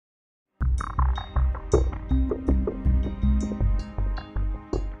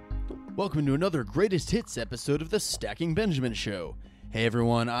Welcome to another Greatest Hits episode of the Stacking Benjamin Show. Hey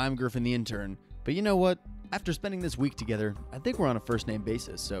everyone, I'm Griffin the Intern. But you know what? After spending this week together, I think we're on a first-name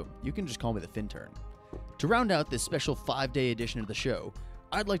basis, so you can just call me the Fintern. To round out this special 5-day edition of the show,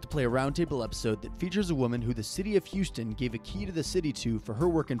 I'd like to play a Roundtable episode that features a woman who the city of Houston gave a key to the city to for her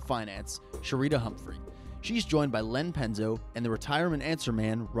work in finance, Sharita Humphrey. She's joined by Len Penzo and the retirement answer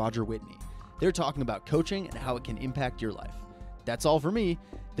man, Roger Whitney. They're talking about coaching and how it can impact your life. That's all for me.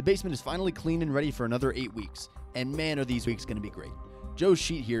 The basement is finally clean and ready for another 8 weeks. And man, are these weeks going to be great. Joe's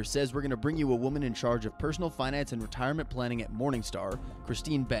sheet here says we're going to bring you a woman in charge of personal finance and retirement planning at Morningstar,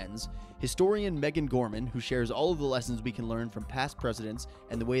 Christine Benz, historian Megan Gorman, who shares all of the lessons we can learn from past presidents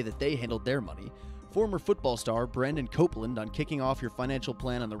and the way that they handled their money, former football star Brandon Copeland on kicking off your financial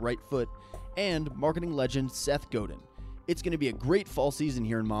plan on the right foot, and marketing legend Seth Godin. It's going to be a great fall season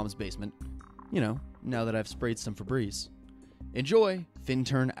here in Mom's basement. You know, now that I've sprayed some Febreze. Enjoy,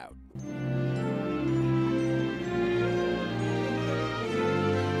 Fintern out.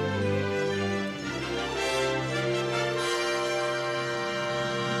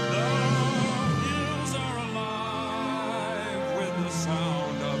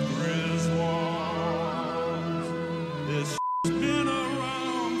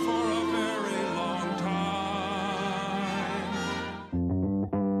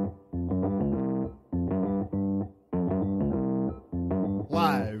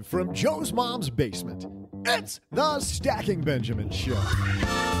 From Joe's mom's basement, it's the Stacking Benjamin Show.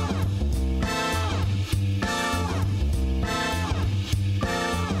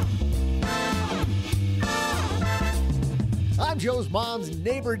 I'm Joe's mom's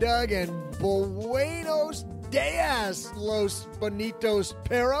neighbor Doug, and buenos dias, los bonitos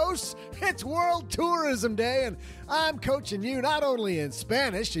perros. It's World Tourism Day, and I'm coaching you not only in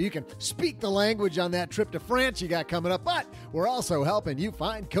Spanish so you can speak the language on that trip to France you got coming up, but we're also helping you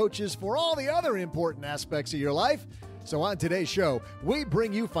find coaches for all the other important aspects of your life. So on today's show, we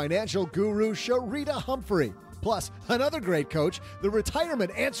bring you financial guru Sharita Humphrey, plus another great coach, the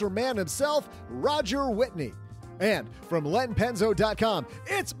retirement answer man himself, Roger Whitney. And from lenpenzo.com,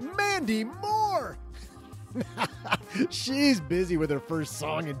 it's Mandy Moore. She's busy with her first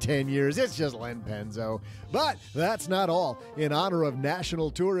song in 10 years. It's just Len Penzo. But that's not all. In honor of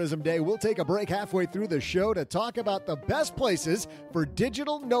National Tourism Day, we'll take a break halfway through the show to talk about the best places for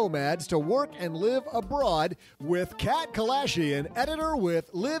digital nomads to work and live abroad with Kat Kalashian, editor with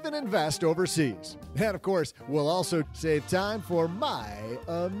Live and Invest Overseas. And of course, we'll also save time for my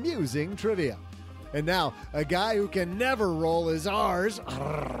amusing trivia. And now, a guy who can never roll his R's,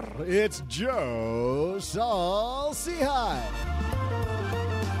 it's Joe Saul-Sehy.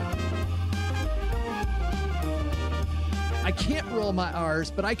 I can't roll my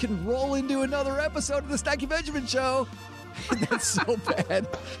R's, but I can roll into another episode of the Stacking Benjamin Show. That's so bad.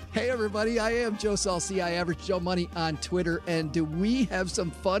 Hey, everybody, I am Joe Saul-Sehy, Average Joe Money on Twitter, and do we have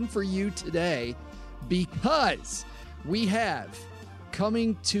some fun for you today? Because we have...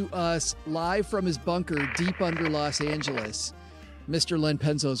 coming to us live from his bunker deep under Los Angeles, Mr. Len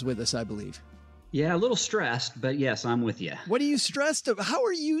Penzo is with us, I believe. Yeah, a little stressed, but yes, I'm with you. What are you stressed about? How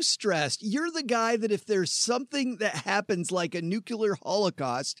are you stressed? You're the guy that if there's something that happens like a nuclear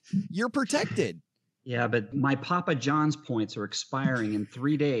holocaust, you're protected. Yeah, but my Papa John's points are expiring in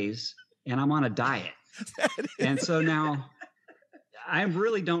 3 days, and I'm on a diet. And so now I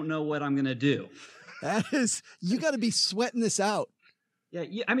really don't know what I'm going to do. That is, you got to be sweating this out.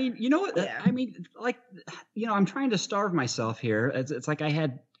 Yeah, I mean, you know what? Yeah. I mean, like, you know, I'm trying to starve myself here. It's like I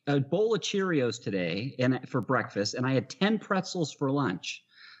had a bowl of Cheerios today for breakfast, and I had 10 pretzels for lunch.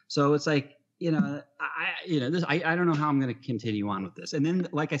 So it's like, you know, I don't know how I'm going to continue on with this. And then,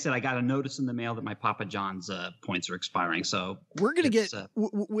 like I said, I got a notice in the mail that my Papa John's points are expiring. So we're going to get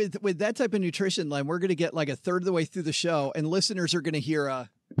with that type of nutrition line, we're going to get like a third of the way through the show, and listeners are going to hear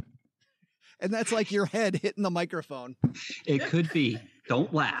and that's like your head hitting the microphone. It could be.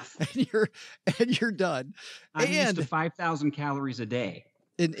 Don't laugh. And you're done. I'm used to 5,000 calories a day.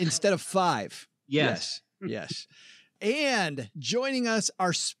 Instead of 5. Yes. Yes. And joining us,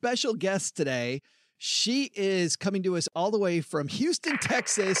 our special guest today, she is coming to us all the way from Houston,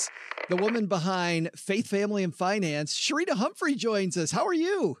 Texas, the woman behind Faith, Family, and Finance. Sharita Humphrey joins us. How are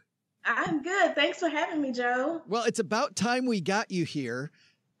you? I'm good. Thanks for having me, Joe. Well, it's about time we got you here.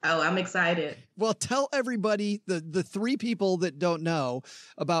 Oh, I'm excited. Well, tell everybody, the 3 people that don't know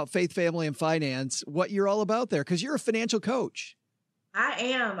about Faith, Family, and Finance, what you're all about there, because you're a financial coach. I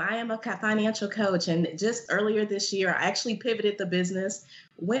am a financial coach. And just earlier this year, I actually pivoted the business,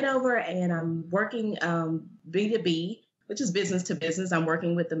 went over and I'm working B2B which is business to business. I'm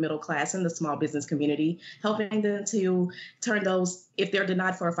working with the middle class and the small business community, helping them to turn those, if they're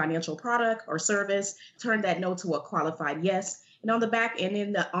denied for a financial product or service, turn that no to a qualified yes. And on the back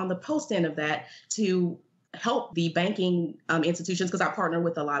end, on the post end of that, to help the banking institutions, because I partner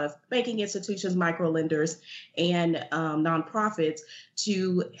with a lot of banking institutions, micro lenders, and nonprofits,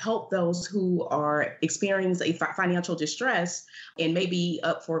 to help those who are experiencing financial distress and maybe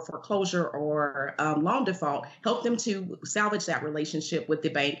up for foreclosure or loan default, help them to salvage that relationship with the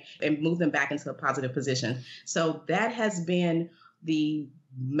bank and move them back into a positive position. So that has been the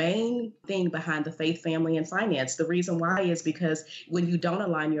main thing behind the Faith, Family, and Finance. The reason why is because when you don't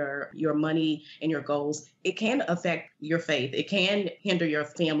align your money and your goals, it can affect your faith. It can hinder your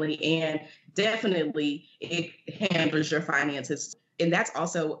family, and definitely it hinders your finances. And that's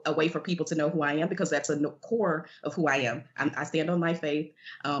also a way for people to know who I am, because that's a core of who I am. I stand on my faith.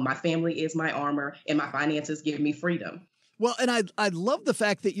 My family is my armor, and my finances give me freedom. Well, and I love the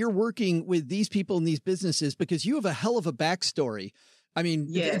fact that you're working with these people in these businesses, because you have a hell of a backstory. I mean,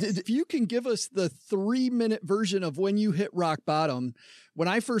 yes. If you can give us the 3-minute version of when you hit rock bottom. When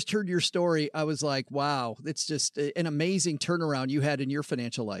I first heard your story, I was like, wow, it's just an amazing turnaround you had in your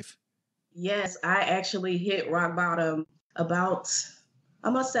financial life. Yes, I actually hit rock bottom about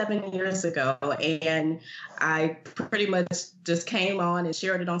almost 7 years ago. And I pretty much just came on and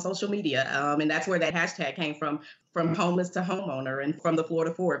shared it on social media. And that's where that hashtag came from homeless to homeowner, and from the floor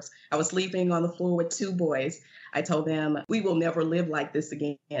to Forbes. I was sleeping on the floor with 2 boys. I told them, we will never live like this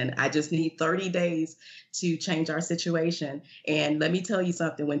again. I just need 30 days to change our situation. And let me tell you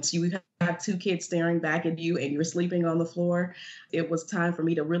something, when you have 2 kids staring back at you and you're sleeping on the floor, it was time for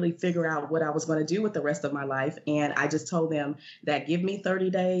me to really figure out what I was going to do with the rest of my life. And I just told them that give me 30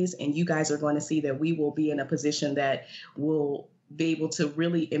 days and you guys are going to see that we will be in a position that will be able to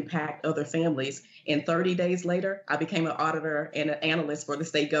really impact other families. And 30 days later, I became an auditor and an analyst for the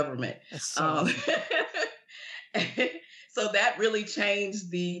state government. So that really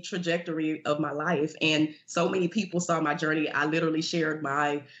changed the trajectory of my life. And so many people saw my journey. I literally shared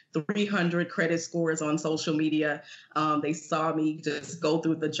my 300 credit scores on social media. They saw me just go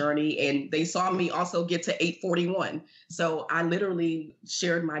through the journey, and they saw me also get to 841. So I literally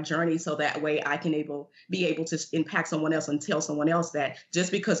shared my journey so that way I can be able to impact someone else and tell someone else that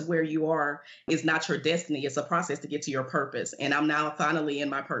just because where you are is not your destiny, it's a process to get to your purpose. And I'm now finally in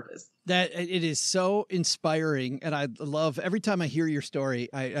my purpose. That it is so inspiring. And I love every time I hear your story,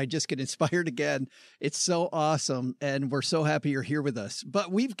 I just get inspired again. It's so awesome. And we're so happy you're here with us.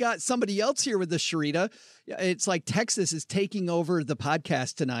 But we've got somebody else here with us, Sharita. It's like Texas is taking over the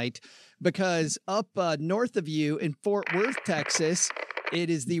podcast tonight, because up north of you in Fort Worth, Texas, it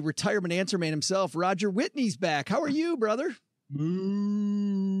is the retirement answer man himself. Roger Whitney's back. How are you, brother? This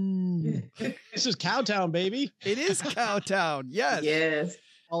is Cowtown, baby. It is Cowtown. Yes. Yes.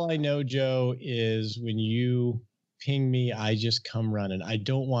 All I know, Joe, is when you ping me, I just come running. I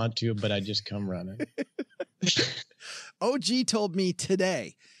don't want to, but I just come running. OG told me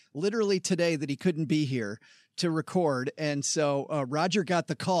today, literally today, that he couldn't be here to record. And so Roger got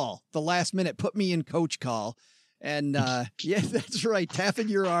the call, the last minute, put me in coach call. And yeah, that's right. Tapping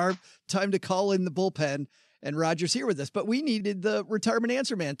your arm, time to call in the bullpen. And Roger's here with us. But we needed the Retirement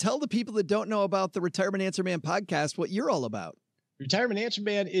Answer Man. Tell the people that don't know about the Retirement Answer Man podcast what you're all about. Retirement Answer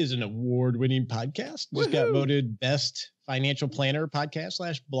Man is an award-winning podcast. Just got voted best financial planner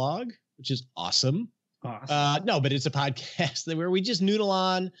podcast / blog, which is awesome. No, but it's a podcast where we just noodle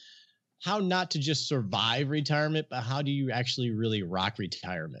on how not to just survive retirement, but how do you actually really rock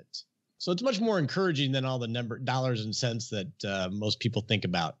retirement? So it's much more encouraging than all the dollars and cents that most people think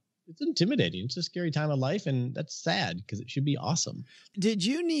about. It's intimidating. It's a scary time of life, and that's sad because it should be awesome. Did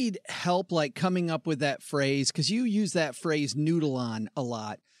you need help like coming up with that phrase? Because you use that phrase noodle on a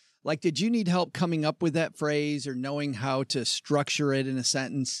lot. Like, did you need help coming up with that phrase or knowing how to structure it in a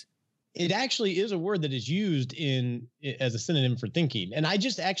sentence? It actually is a word that is used as a synonym for thinking. And I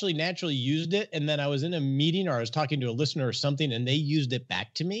just actually naturally used it. And then I was in a meeting or I was talking to a listener or something, and they used it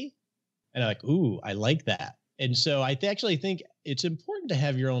back to me. And I'm like, ooh, I like that. And so I actually think it's important to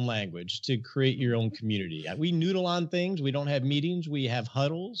have your own language to create your own community. We noodle on things. We don't have meetings. We have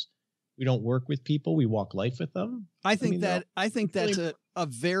huddles. We don't work with people. We walk life with them. I think that's a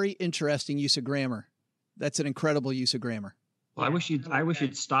very interesting use of grammar. That's an incredible use of grammar. Well, I wish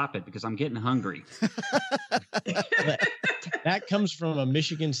you'd stop it because I'm getting hungry. That comes from a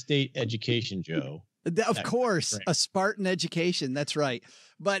Michigan State education, Joe. Of course, a Spartan education. That's right.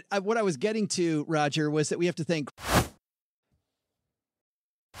 But what I was getting to, Roger, was that we have to think.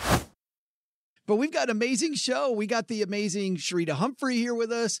 But we've got an amazing show. We got the amazing Sharita Humphrey here with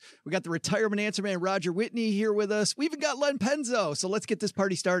us. We got the retirement answer man, Roger Whitney, here with us. We even got Len Penzo. So let's get this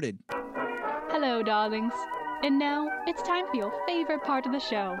party started. Hello, darlings. And now it's time for your favorite part of the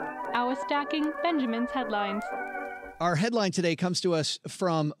show, our Stacking Benjamin's headlines. Our headline today comes to us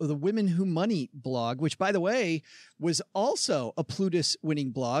from the Women Who Money blog, which, by the way, was also a Plutus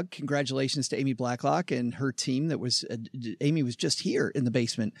winning blog. Congratulations to Amy Blacklock and her team. Amy was just here in the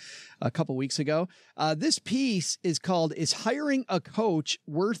basement a couple weeks ago. This piece is called, "Is Hiring a Coach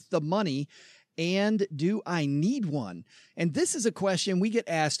Worth the Money? And do I need one?" And this is a question we get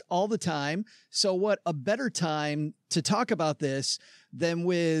asked all the time. So what a better time to talk about this than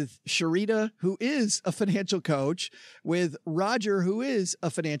with Sharita, who is a financial coach, with Roger, who is a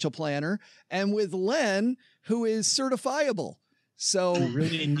financial planner, and with Len, who is certifiable. So who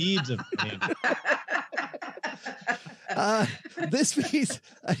really needs a financial.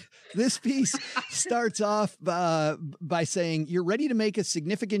 This piece starts off by saying you're ready to make a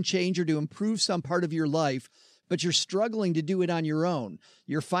significant change or to improve some part of your life, but you're struggling to do it on your own.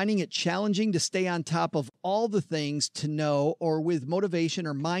 You're finding it challenging to stay on top of all the things to know or with motivation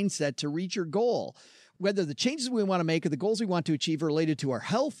or mindset to reach your goal. Whether the changes we want to make or the goals we want to achieve are related to our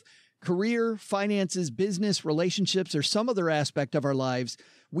health, career, finances, business, relationships, or some other aspect of our lives,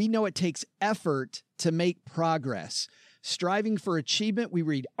 we know it takes effort to make progress. Striving for achievement, we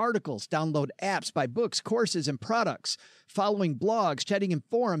read articles, download apps, buy books, courses, and products, following blogs, chatting in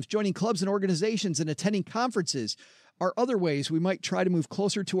forums, joining clubs and organizations, and attending conferences are other ways we might try to move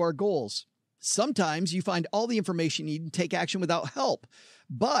closer to our goals. Sometimes you find all the information you need and take action without help,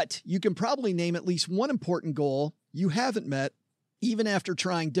 but you can probably name at least one important goal you haven't met, even after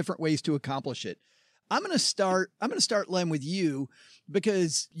trying different ways to accomplish it. I'm going to start, Len, with you,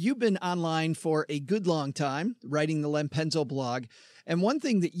 because you've been online for a good long time, writing the Len Penzo blog. And one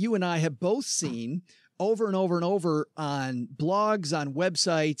thing that you and I have both seen over and over and over on blogs, on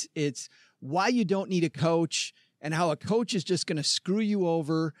websites, it's why you don't need a coach and how a coach is just going to screw you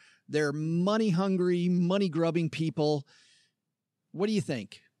over. They're money hungry, money grubbing people. What do you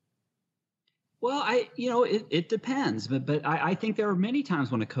think? Well, it depends, but I think there are many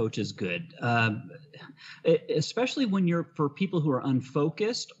times when a coach is good, especially when for people who are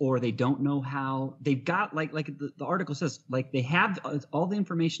unfocused or they don't know how they've got like the article says, like they have all the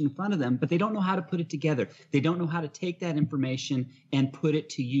information in front of them, but they don't know how to put it together. They don't know how to take that information and put it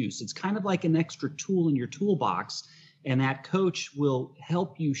to use. It's kind of like an extra tool in your toolbox, and that coach will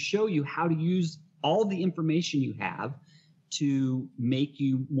help you, show you how to use all the information you have to make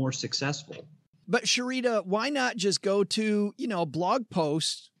you more successful. But Sharita, why not just go to, blog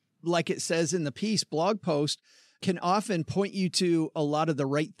posts, like it says in the piece? Blog post can often point you to a lot of the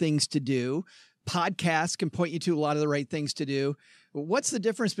right things to do. Podcasts can point you to a lot of the right things to do. What's the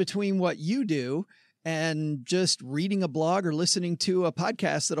difference between what you do and just reading a blog or listening to a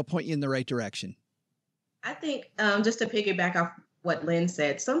podcast that'll point you in the right direction? I think just to piggyback off what Len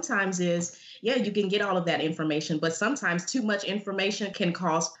said, sometimes you can get all of that information, but sometimes too much information can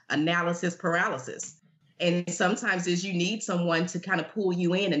cause analysis paralysis. And sometimes you need someone to kind of pull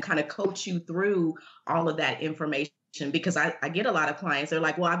you in and kind of coach you through all of that information. Because I get a lot of clients, they're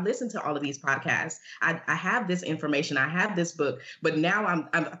like, well, I've listened to all of these podcasts. I have this information. I have this book, but now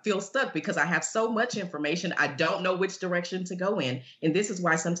I feel stuck because I have so much information. I don't know which direction to go in. And this is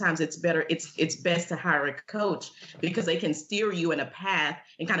why sometimes it's best to hire a coach, because they can steer you in a path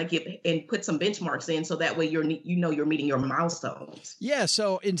and kind of put some benchmarks in. So that way you're meeting your milestones. Yeah.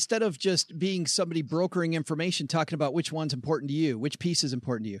 So instead of just being somebody brokering information, talking about which one's important to you, which piece is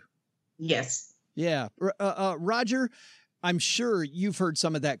important to you. Yes. Yeah. Roger, I'm sure you've heard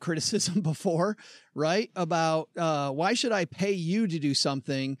some of that criticism before, right? About why should I pay you to do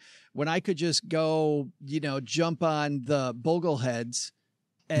something when I could just go, jump on the bogleheads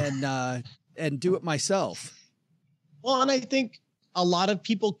and do it myself? Well, and I think a lot of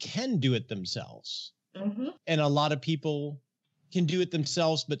people can do it themselves. Mm-hmm. And a lot of people can do it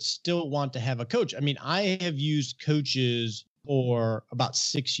themselves, but still want to have a coach. I mean, I have used coaches for about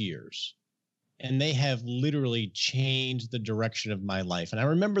 6 years. And they have literally changed the direction of my life. And I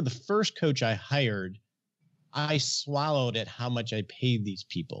remember the first coach I hired, I swallowed at how much I paid these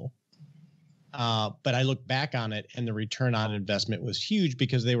people. But I look back on it and the return on investment was huge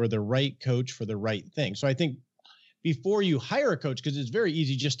because they were the right coach for the right thing. So I think before you hire a coach, because it's very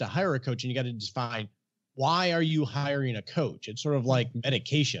easy just to hire a coach and you got to define, why are you hiring a coach? It's sort of like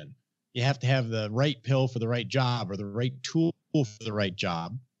medication. You have to have the right pill for the right job or the right tool for the right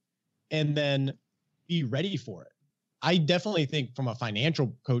job, and then be ready for it. I definitely think from a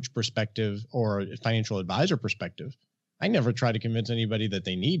financial coach perspective or a financial advisor perspective, I never try to convince anybody that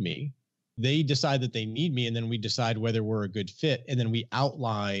they need me. They decide that they need me, and then we decide whether we're a good fit. And then we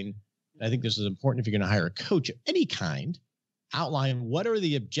outline, I think this is important if you're going to hire a coach of any kind, outline what are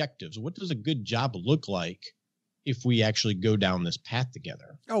the objectives? What does a good job look like if we actually go down this path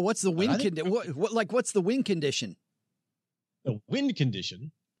together? Oh, what's the win condition? What's the win condition? The win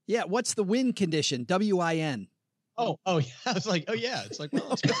condition? Yeah, what's the win condition? WIN. Oh, yeah. I was like, oh, yeah. It's like, well,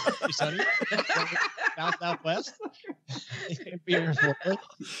 let's go, Sonny. Southwest.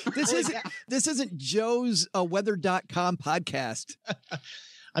 This isn't Joe's weather.com podcast.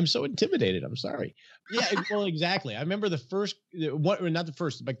 I'm so intimidated. I'm sorry. Yeah, well, exactly. I remember the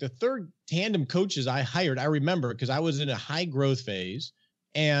third tandem coaches I hired. I remember because I was in a high growth phase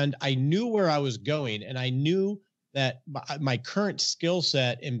and I knew where I was going, and I knew that my current skill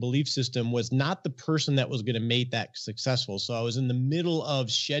set and belief system was not the person that was going to make that successful. So I was in the middle of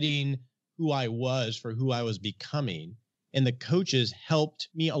shedding who I was for who I was becoming. And the coaches helped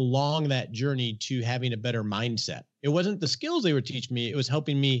me along that journey to having a better mindset. It wasn't the skills they were teaching me. It was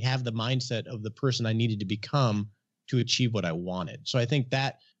helping me have the mindset of the person I needed to become to achieve what I wanted. So I think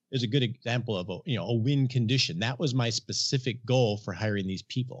that is a good example of a win condition. That was my specific goal for hiring these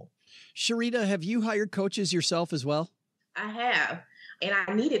people. Sharita, have you hired coaches yourself as well? I have. And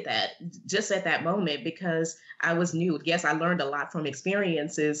I needed that just at that moment because I was new. Yes, I learned a lot from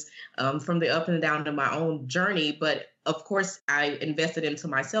experiences from the up and down of my own journey. But of course, I invested into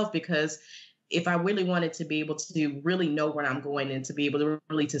myself because if I really wanted to be able to really know where I'm going and to be able to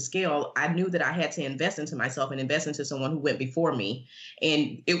really to scale, I knew that I had to invest into myself and invest into someone who went before me.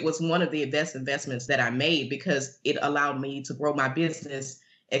 And it was one of the best investments that I made because it allowed me to grow my business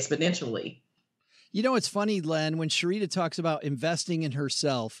exponentially. You know, it's funny, Len, when Sharita talks about investing in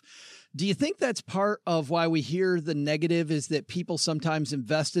herself, do you think that's part of why we hear the negative is that people sometimes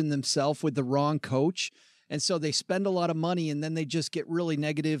invest in themselves with the wrong coach? And so they spend a lot of money and then they just get really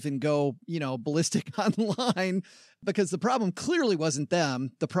negative and go, ballistic online because the problem clearly wasn't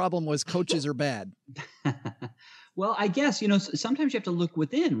them. The problem was coaches are bad. Well, I guess, sometimes you have to look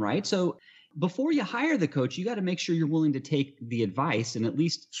within, right? So before you hire the coach, you got to make sure you're willing to take the advice and at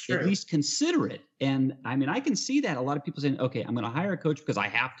least consider it. And I mean, I can see that a lot of people saying, okay, I'm going to hire a coach because I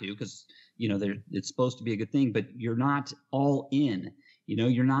have to, because, it's supposed to be a good thing, but you're not all in,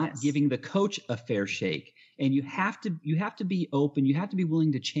 you're not giving the coach a fair shake, and you have to be open. You have to be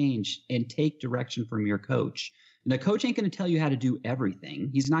willing to change and take direction from your coach. And the coach ain't going to tell you how to do everything.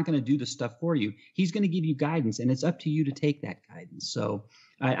 He's not going to do the stuff for you. He's going to give you guidance, and it's up to you to take that guidance. So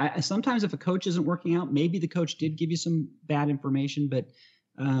I sometimes if a coach isn't working out, maybe the coach did give you some bad information, but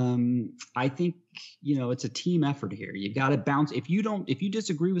I think, it's a team effort here. You got to bounce. If you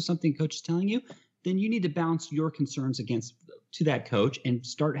disagree with something coach is telling you, then you need to bounce your concerns to that coach and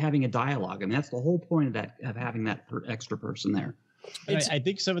start having a dialogue. And that's the whole point of having that extra person there. I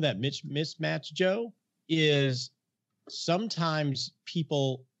think some of that mismatch, Joe, is sometimes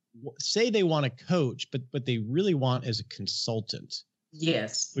people say they want a coach, but what they really want is a consultant.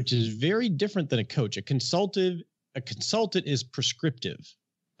 Yes. Which is very different than a coach. A consultant is prescriptive.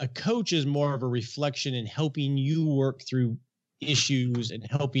 A coach is more of a reflection in helping you work through issues and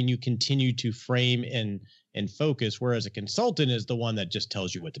helping you continue to frame and focus, whereas a consultant is the one that just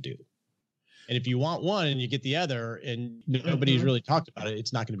tells you what to do. And if you want one and you get the other and nobody's really talked about it,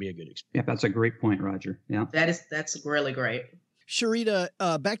 it's not going to be a good experience. Yeah, that's a great point, Roger. Yeah. That's really great. Sharita,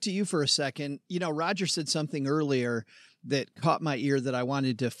 back to you for a second. Roger said something earlier that caught my ear that I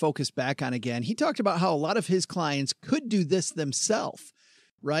wanted to focus back on again. He talked about how a lot of his clients could do this themselves,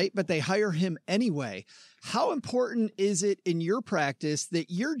 right? But they hire him anyway. How important is it in your practice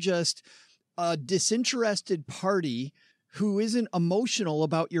that you're just a disinterested party who isn't emotional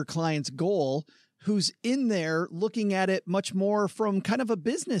about your client's goal, who's in there looking at it much more from kind of a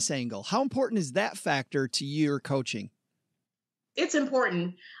business angle? How important is that factor to your coaching? It's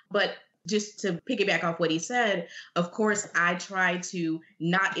important, but just to piggyback off what he said, of course, I try to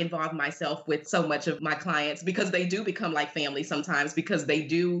not involve myself with so much of my clients because they do become like family sometimes because they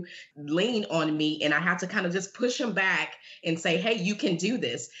do lean on me and I have to kind of just push them back and say, hey, you can do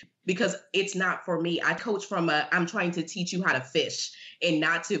this because it's not for me. I coach from I'm trying to teach you how to fish and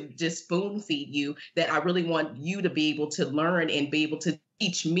not to just spoon feed you, that I really want you to be able to learn and be able to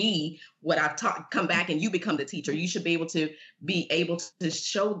teach me what I've taught, come back and you become the teacher. You should be able to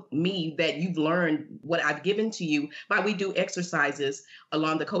show me that you've learned what I've given to you. But we do exercises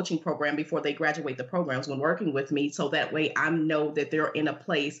along the coaching program before they graduate the programs when working with me. So that way I know that they're in a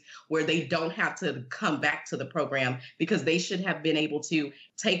place where they don't have to come back to the program because they should have been able to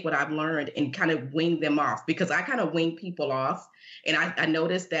take what I've learned and kind of wing them off because I kind of wing people off. And I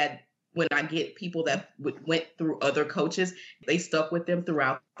noticed that when I get people that went through other coaches, they stuck with them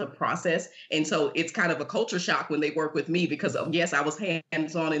throughout the process. And so it's kind of a culture shock when they work with me because, yes, I was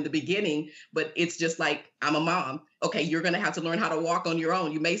hands-on in the beginning, but it's just like, I'm a mom. Okay, you're going to have to learn how to walk on your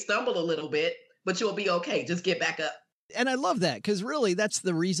own. You may stumble a little bit, but you'll be okay. Just get back up. And I love that because really that's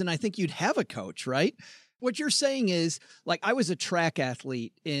the reason I think you'd have a coach, right? What you're saying is, like, I was a track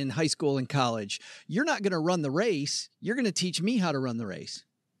athlete in high school and college. You're not going to run the race. You're going to teach me how to run the race.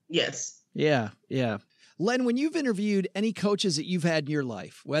 Yes. Yeah. Len, when you've interviewed any coaches that you've had in your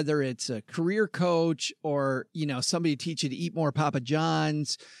life, whether it's a career coach or, somebody to teach you to eat more Papa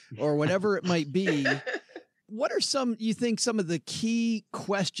John's or whatever it might be, what are some of the key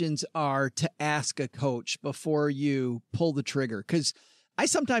questions are to ask a coach before you pull the trigger? Because I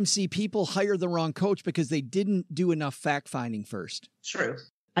sometimes see people hire the wrong coach because they didn't do enough fact finding first. True.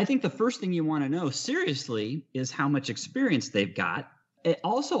 I think the first thing you want to know seriously is how much experience they've got.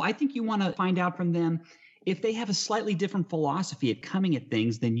 Also, I think you want to find out from them if they have a slightly different philosophy at coming at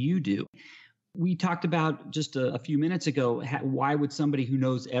things than you do. We talked about just a few minutes ago, why would somebody who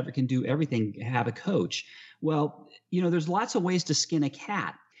can do everything have a coach? Well, there's lots of ways to skin a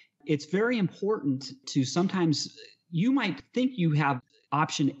cat. It's very important to sometimes, you might think you have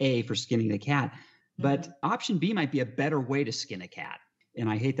option A for skinning the cat, but option B might be a better way to skin a cat. And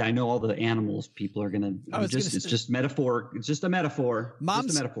I hate that. I know all the animals people are going to, it's just metaphor. It's just a metaphor.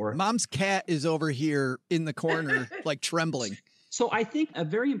 Mom's cat is over here in the corner, like trembling. So I think a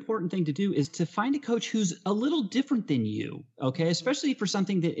very important thing to do is to find a coach who's a little different than you. Okay. Especially for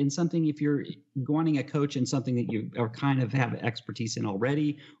if you're wanting a coach in something that you are kind of have expertise in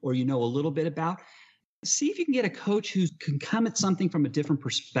already, or a little bit about, see if you can get a coach who can come at something from a different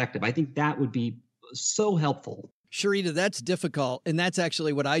perspective. I think that would be so helpful. Sharita, that's difficult. And that's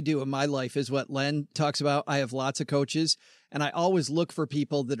actually what I do in my life is what Len talks about. I have lots of coaches and I always look for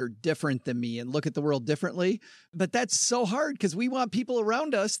people that are different than me and look at the world differently. But that's so hard because we want people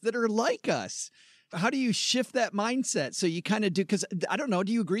around us that are like us. How do you shift that mindset? So you kind of do, because I don't know,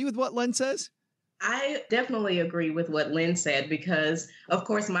 do you agree with what Len says? I definitely agree with what Len said because, of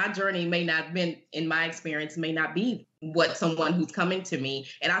course, my journey may not be what someone who's coming to me.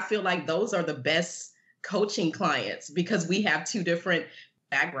 And I feel like those are the best coaching clients because we have two different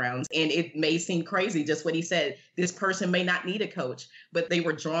backgrounds. And it may seem crazy, just what he said. This person may not need a coach, but they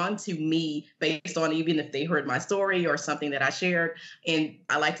were drawn to me based on even if they heard my story or something that I shared. And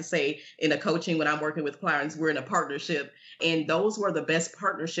I like to say in a coaching, when I'm working with clients, we're in a partnership. And those were the best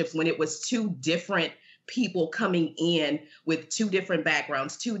partnerships when it was two different people coming in with two different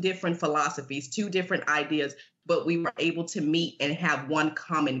backgrounds, two different philosophies, two different ideas, but we were able to meet and have one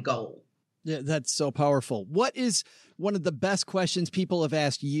common goal. Yeah, that's so powerful. What is one of the best questions people have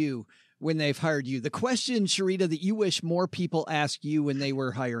asked you when they've hired you? The question, Sharita, that you wish more people asked you when they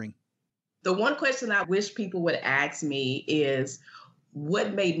were hiring? The one question I wish people would ask me is,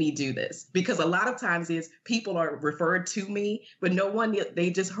 what made me do this? Because a lot of times people are referred to me, but they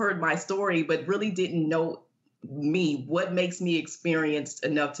just heard my story, but really didn't know me. What makes me experienced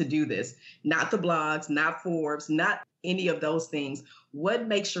enough to do this? Not the blogs, not Forbes, not any of those things. What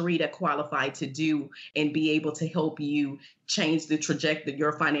makes Sharita qualified to do and be able to help you change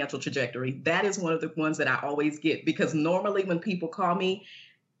your financial trajectory? That is one of the ones that I always get because normally when people call me,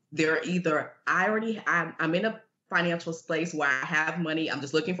 they're either I'm in a financial space where I have money, I'm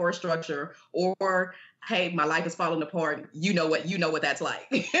just looking for a structure, or hey, my life is falling apart. You know what that's like.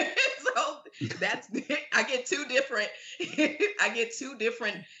 So I get two different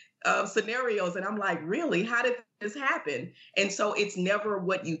scenarios. And I'm like, really, how did this happen? And so it's never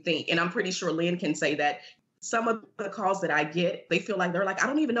what you think. And I'm pretty sure Lynn can say that some of the calls that I get, they feel like they're like, I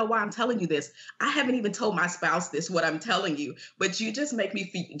don't even know why I'm telling you this. I haven't even told my spouse this, what I'm telling you, but you just make me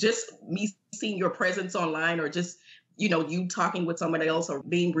feel, just me seeing your presence online or just, you talking with somebody else or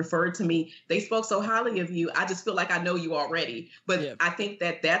being referred to me, they spoke so highly of you. I just feel like I know you already. But yeah. I think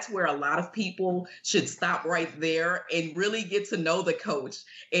that that's where a lot of people should stop right there and really get to know the coach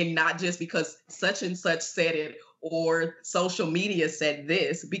and not just because such and such said it or social media said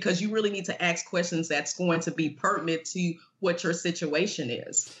this, because you really need to ask questions that's going to be pertinent to what your situation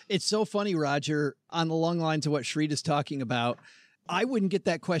is. It's so funny, Roger, on the long lines of what Sharita's talking about. I wouldn't get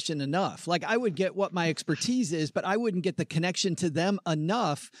that question enough. Like I would get what my expertise is, but I wouldn't get the connection to them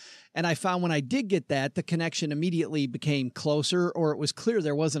enough. And I found when I did get that, the connection immediately became closer or it was clear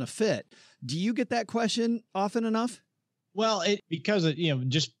there wasn't a fit. Do you get that question often enough? Well, because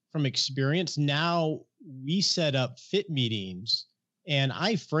just from experience, now we set up fit meetings and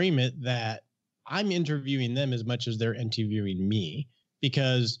I frame it that I'm interviewing them as much as they're interviewing me,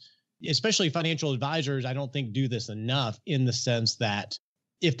 because especially financial advisors, I don't think do this enough in the sense that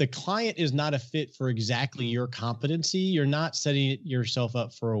if the client is not a fit for exactly your competency, you're not setting yourself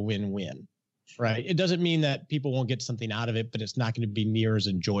up for a win-win, right? It doesn't mean that people won't get something out of it, but it's not going to be near as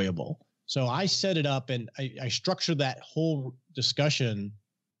enjoyable. So I set it up and I structure that whole discussion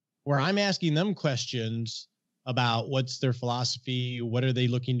where I'm asking them questions about what's their philosophy, what are they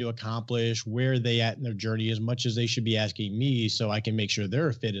looking to accomplish, where are they at in their journey, as much as they should be asking me so I can make sure they're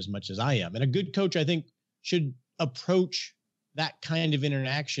a fit as much as I am. And a good coach, I think, should approach that kind of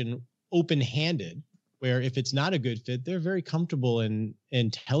interaction open-handed, where if it's not a good fit, they're very comfortable in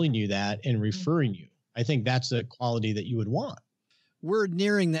telling you that and referring you. I think that's a quality that you would want. We're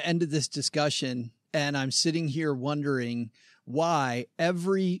nearing the end of this discussion, and I'm sitting here wondering why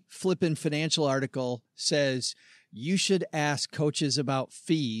every flippin' financial article says you should ask coaches about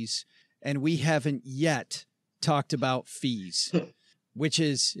fees, and we haven't yet talked about fees, which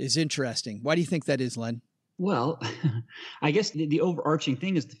is interesting. Why do you think that is, Len? Well, I guess the overarching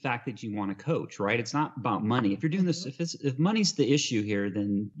thing is the fact that you want to coach, right? It's not about money. If you're doing this, if money's the issue here,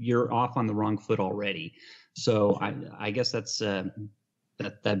 then you're off on the wrong foot already. So I guess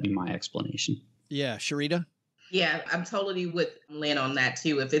that'd be my explanation. Yeah, Sharita? Yeah, I'm totally with Lynn on that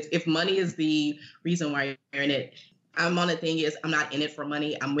too. If money is the reason why you're in it, I'm on the thing is I'm not in it for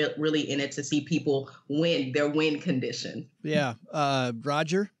money. I'm really in it to see people win their win condition. Yeah.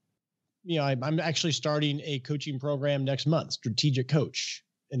 Roger? I'm actually starting a coaching program next month, Strategic Coach,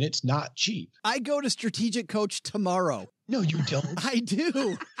 and it's not cheap. I go to Strategic Coach tomorrow. No, you don't. I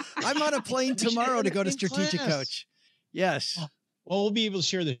do. I'm on a plane tomorrow to go to Strategic Coach. Yes. Well, we'll be able to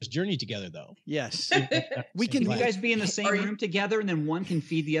share this journey together, though. Yes. We can. You guys be in the same room together, and then one can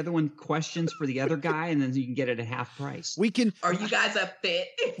feed the other one questions for the other guy, and then you can get it at half price. We can. Are you guys a fit?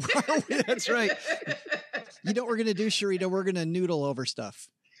 That's right. You know what we're going to do, Sharita? We're going to noodle over stuff.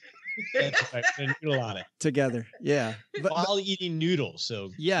 That's right. Noodle on it together. Yeah. While eating noodles.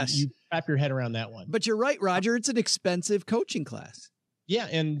 So yes, you wrap your head around that one. But you're right, Roger. It's an expensive coaching class. Yeah.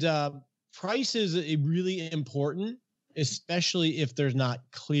 And price is really important, especially if there's not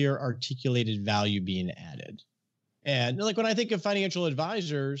clear articulated value being added. And like when I think of financial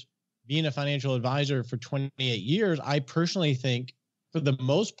advisors, being a financial advisor for 28 years, I personally think for the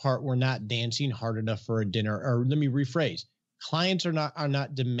most part, we're not dancing hard enough for a dinner. Or let me rephrase. Clients are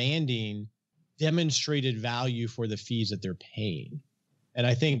not demanding demonstrated value for the fees that they're paying. And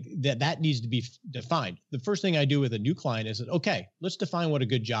I think that needs to be defined. The first thing I do with a new client is that, okay, let's define what a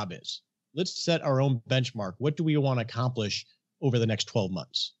good job is. Let's set our own benchmark. What do we want to accomplish over the next 12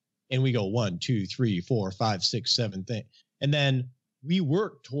 months? And we go 1, 2, 3, 4, 5, 6, 7 things. And then we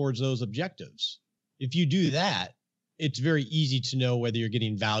work towards those objectives. If you do that, it's very easy to know whether you're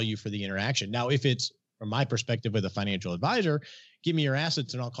getting value for the interaction. Now, if it's from my perspective with a financial advisor, give me your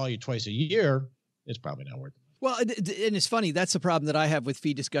assets and I'll call you twice a year, it's probably not worth it. Well, and it's funny. That's the problem that I have with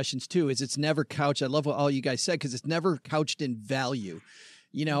fee discussions too, is it's never couched. I love what all you guys said, because it's never couched in value.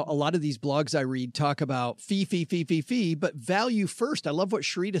 You know, a lot of these blogs I read talk about fee, but value first. I love what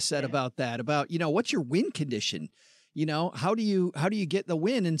Sharita said about that, about, what's your win condition? How do you get the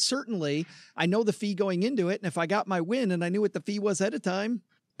win? And certainly I know the fee going into it. And if I got my win and I knew what the fee was ahead of time,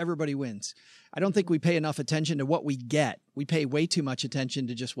 everybody wins. I don't think we pay enough attention to what we get. We pay way too much attention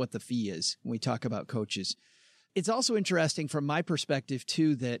to just what the fee is when we talk about coaches. It's also interesting from my perspective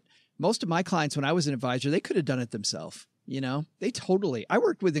too, that most of my clients, when I was an advisor, they could have done it themselves. I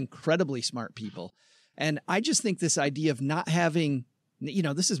worked with incredibly smart people. And I just think this idea of not having,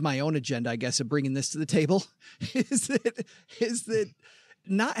 this is my own agenda, I guess, of bringing this to the table, is that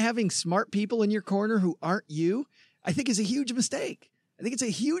not having smart people in your corner who aren't you, I think is a huge mistake. I think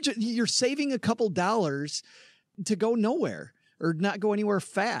you're saving a couple dollars to go nowhere or not go anywhere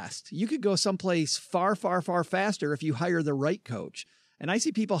fast. You could go someplace far, far, far faster if you hire the right coach. And I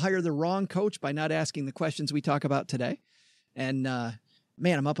see people hire the wrong coach by not asking the questions we talk about today. And,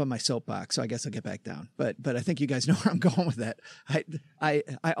 man, I'm up on my soapbox, so I guess I'll get back down. But I think you guys know where I'm going with that. I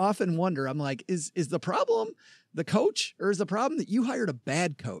often wonder, I'm like, is the problem the coach, or is the problem that you hired a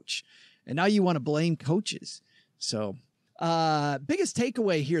bad coach and now you want to blame coaches? So, biggest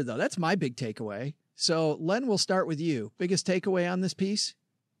takeaway here, though, that's my big takeaway. So Len, we'll start with you. Biggest takeaway on this piece?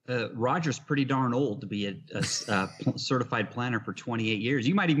 Roger's pretty darn old to be a certified planner for 28 years.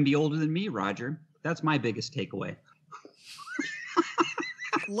 You might even be older than me, Roger. That's my biggest takeaway.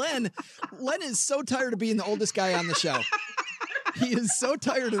 Len is so tired of being the oldest guy on the show. He is so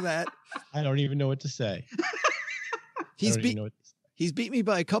tired of that. I don't even know what to say. He's beat me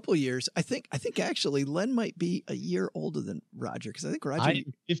by a couple of years. I think actually Len might be a year older than Roger, because I think Roger.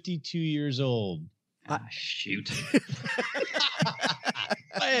 I'm 52 years old. Shoot.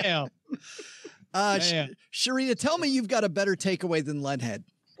 Bam. Sharita, tell me you've got a better takeaway than Leadhead.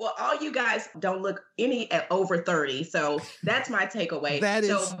 Well, all you guys don't look any at over 30, so that's my takeaway. That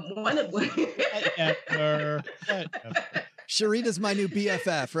so is one of Sharita's my new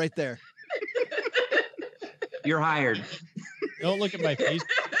BFF right there. You're hired. Don't look at my face.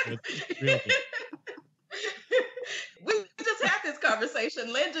 Real good. We just had this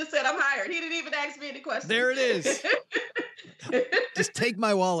conversation. Lynn just said I'm hired. He didn't even ask me any questions. There it is. Just take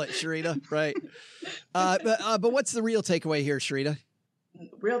my wallet, Sharita. Right. But what's the real takeaway here, Sharita?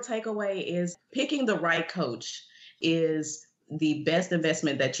 Real takeaway is picking the right coach is the best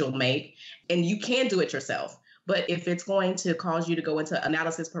investment that you'll make. And you can do it yourself. But if it's going to cause you to go into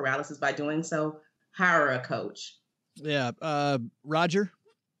analysis paralysis by doing so, hire a coach. Yeah. Roger?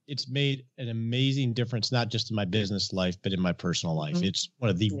 It's made an amazing difference, not just in my business life, but in my personal life. Mm-hmm. It's one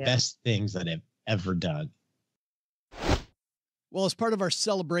of the best things that I've ever done. Well, as part of our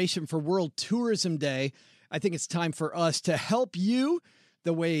celebration for World Tourism Day, I think it's time for us to help you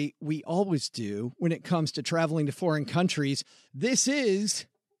the way we always do when it comes to traveling to foreign countries. This is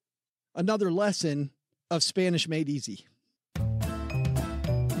another lesson of Spanish Made Easy.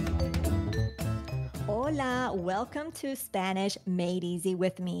 Hola, welcome to Spanish Made Easy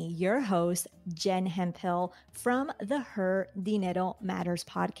with me, your host, Jen Hemphill from the Her Dinero Matters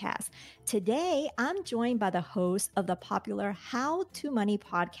podcast. Today, I'm joined by the host of the popular How to Money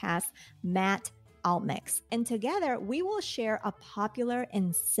podcast, Matt Altmix. And together, we will share a popular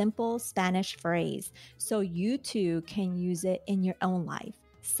and simple Spanish phrase so you too can use it in your own life.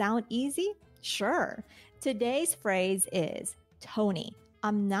 Sound easy? Sure. Today's phrase is, Tony,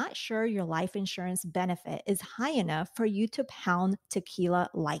 I'm not sure your life insurance benefit is high enough for you to pound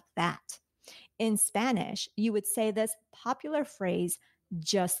tequila like that. In Spanish, you would say this popular phrase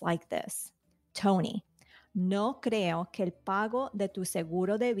just like this. Tony, no creo que el pago de tu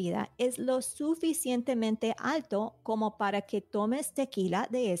seguro de vida es lo suficientemente alto como para que tomes tequila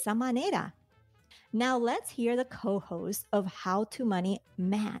de esa manera. Now let's hear the co-host of How to Money,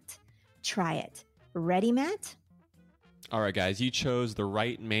 Matt. Try it. Ready, Matt? All right, guys, you chose the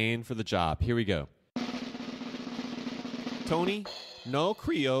right man for the job. Here we go. Tony, no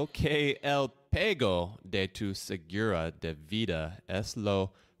creo que el pago de tu seguro de vida es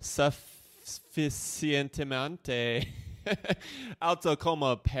lo suficientemente alto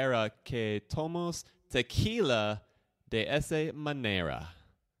como para que tomes tequila de esa manera.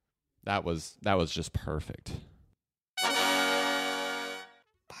 That was just perfect.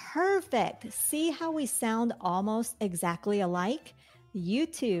 Perfect. See how we sound almost exactly alike? You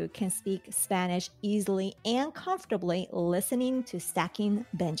too can speak Spanish easily and comfortably listening to Stacking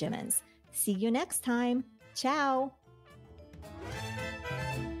Benjamins. See you next time. Ciao.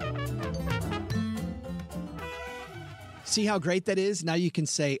 See how great that is? Now you can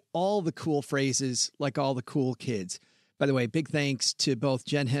say all the cool phrases like all the cool kids. By the way, big thanks to both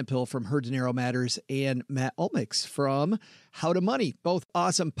Jen Hemphill from Her Dinero Matters and Matt Altmix from How to Money, both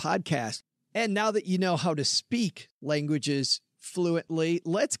awesome podcasts. And now that you know how to speak languages fluently,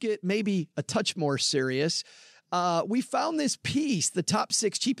 let's get maybe a touch more serious. We found this piece, the top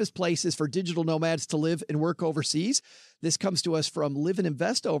 6 cheapest places for digital nomads to live and work overseas. This comes to us from Live and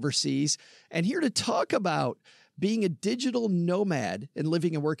Invest Overseas. And here to talk about being a digital nomad and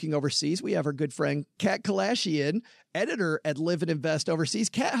living and working overseas, we have our good friend, Kat Kalashian, editor at Live and Invest Overseas.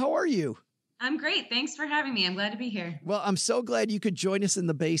 Kat, how are you? I'm great. Thanks for having me. I'm glad to be here. Well, I'm so glad you could join us in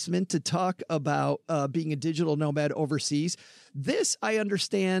the basement to talk about being a digital nomad overseas. This, I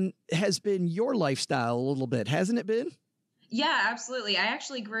understand, has been your lifestyle a little bit, hasn't it been? Yeah, absolutely. I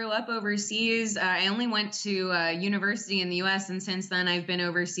actually grew up overseas. I only went to university in the U.S., and since then I've been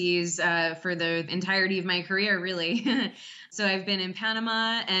overseas for the entirety of my career, really. So I've been in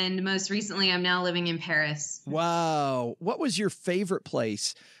Panama, and most recently I'm now living in Paris. Wow. What was your favorite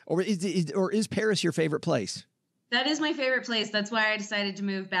place? Or is Paris your favorite place? That is my favorite place. That's why I decided to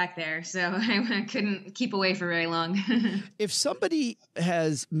move back there. So I couldn't keep away for very long. If somebody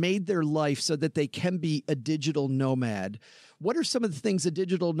has made their life so that they can be a digital nomad, what are some of the things a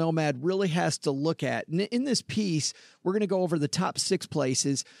digital nomad really has to look at? And in this piece, we're going to go over the top 6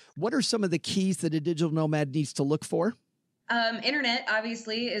 places. What are some of the keys that a digital nomad needs to look for? Internet,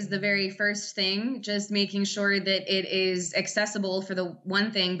 obviously, is the very first thing, just making sure that it is accessible for the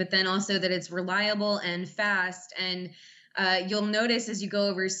one thing, but then also that it's reliable and fast. And you'll notice as you go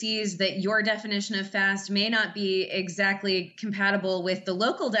overseas that your definition of fast may not be exactly compatible with the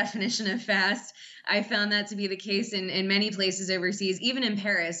local definition of fast. I found that to be the case in many places overseas, even in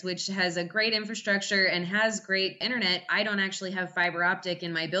Paris, which has a great infrastructure and has great internet. I don't actually have fiber optic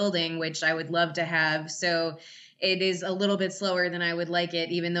in my building, which I would love to have. So it is a little bit slower than I would like it,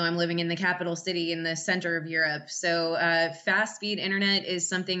 even though I'm living in the capital city in the center of Europe. So fast speed internet is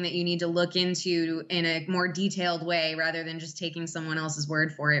something that you need to look into in a more detailed way rather than just taking someone else's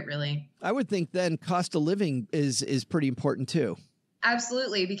word for it, really. I would think then cost of living is pretty important too.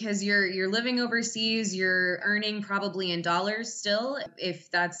 Absolutely, because you're living overseas, you're earning probably in dollars still,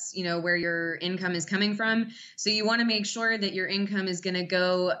 if that's, where your income is coming from. So you want to make sure that your income is going to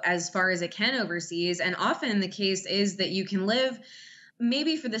go as far as it can overseas. And often the case is that you can live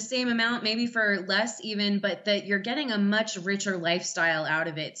maybe for the same amount, maybe for less even, but that you're getting a much richer lifestyle out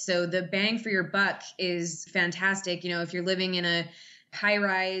of it. So the bang for your buck is fantastic. If you're living in a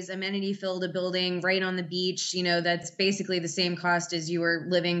high-rise, amenity-filled a building right on the beach, that's basically the same cost as you were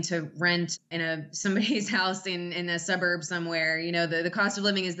living to rent in somebody's house in a suburb somewhere. The cost of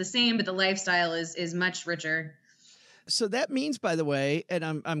living is the same, but the lifestyle is much richer. So that means, by the way, and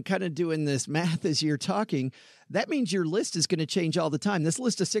I'm kind of doing this math as you're talking, that means your list is going to change all the time. This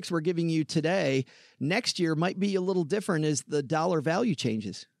list of 6 we're giving you today, next year might be a little different as the dollar value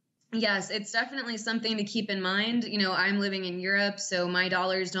changes. Yes, it's definitely something to keep in mind. I'm living in Europe, so my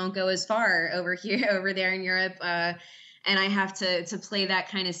dollars don't go as far over there in Europe, and I have to play that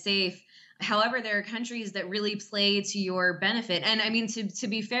kind of safe. However, there are countries that really play to your benefit. And I mean, to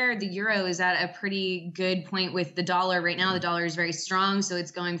be fair, the euro is at a pretty good point with the dollar right now. The dollar is very strong, so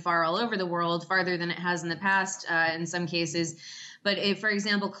it's going far all over the world, farther than it has in the past in some cases. But if, for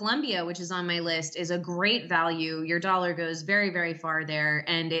example, Colombia, which is on my list, is a great value, your dollar goes very, very far there.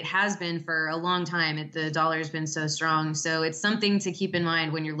 And it has been for a long time. The dollar has been so strong. So it's something to keep in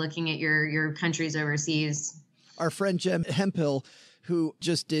mind when you're looking at your countries overseas. Our friend Jen Hemphill, who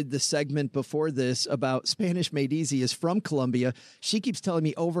just did the segment before this about Spanish Made Easy, is from Colombia. She keeps telling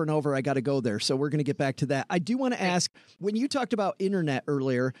me over and over, I got to go there. So we're going to get back to that. I do want to ask, when you talked about internet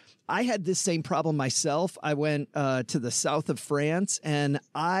earlier, I had this same problem myself. I went to the south of France, and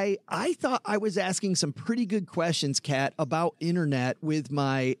I thought I was asking some pretty good questions, Kat, about internet with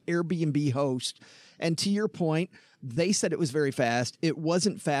my Airbnb host. And to your point, they said it was very fast. It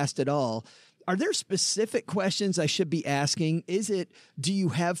wasn't fast at all. Are there specific questions I should be asking? Do you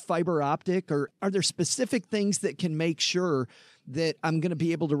have fiber optic, or are there specific things that can make sure that I'm going to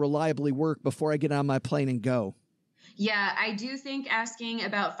be able to reliably work before I get on my plane and go? Yeah, I do think asking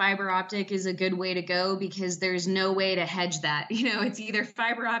about fiber optic is a good way to go, because there's no way to hedge that. It's either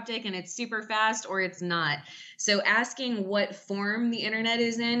fiber optic and it's super fast, or it's not. So asking what form the internet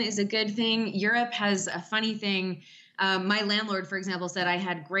is in is a good thing. Europe has a funny thing. My landlord, for example, said I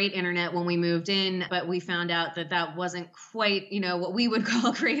had great internet when we moved in, but we found out that wasn't quite, what we would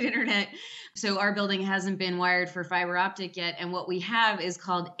call great internet. So our building hasn't been wired for fiber optic yet. And what we have is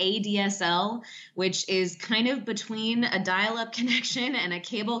called ADSL, which is kind of between a dial-up connection and a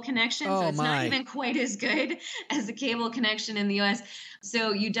cable connection. So it's not even quite as good as a cable connection in the US.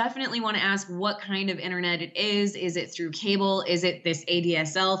 So you definitely want to ask what kind of internet it is. Is it through cable? Is it this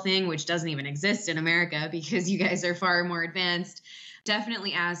ADSL thing, which doesn't even exist in America because you guys are far more advanced?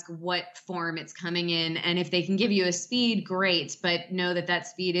 Definitely ask what form it's coming in. And if they can give you a speed, great. But know that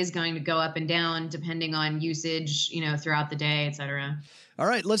speed is going to go up and down depending on usage, throughout the day, et cetera. All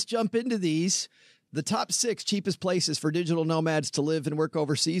right, let's jump into these. The top 6 cheapest places for digital nomads to live and work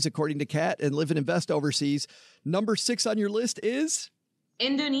overseas, according to Kat, and live and invest overseas. Number 6 on your list is?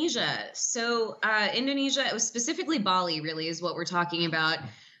 Indonesia. So Indonesia, it was specifically Bali, really, is what we're talking about.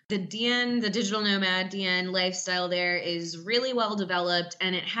 The DN, the digital nomad DN lifestyle there is really well developed,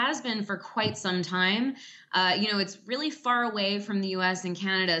 and it has been for quite some time. It's really far away from the US and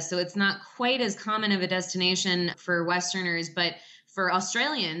Canada, so it's not quite as common of a destination for Westerners, but for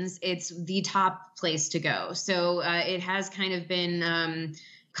Australians, it's the top place to go. So it has kind of been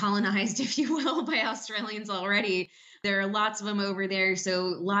colonized, if you will, by Australians already. There are lots of them over there,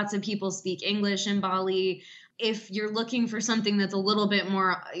 so lots of people speak English in Bali. If you're looking for something that's a little bit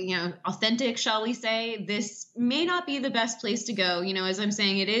more, authentic, shall we say, this may not be the best place to go. As I'm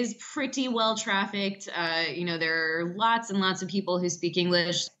saying, it is pretty well trafficked. There are lots and lots of people who speak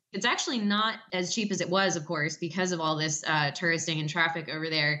English. It's actually not as cheap as it was, of course, because of all this touristing and traffic over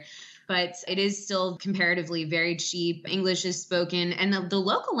there. But it is still comparatively very cheap. English is spoken, and the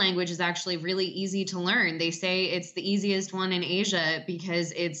local language is actually really easy to learn. They say it's the easiest one in Asia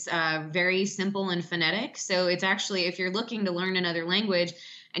because it's very simple and phonetic. So it's actually, if you're looking to learn another language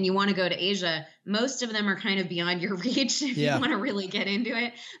and you want to go to Asia, most of them are kind of beyond your reach if you want to really get into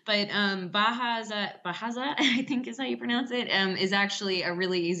it. But Bahasa, I think is how you pronounce it, is actually a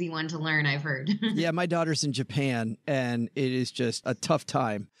really easy one to learn, I've heard. Yeah, my daughter's in Japan, and it is just a tough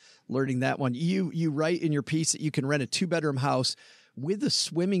time learning that one. You write in your piece that you can rent a 2-bedroom house with a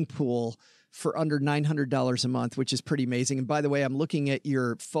swimming pool for under $900 a month, which is pretty amazing. And by the way, I'm looking at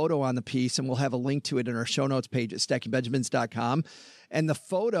your photo on the piece, and we'll have a link to it in our show notes page at stackingbenjamins.com. And the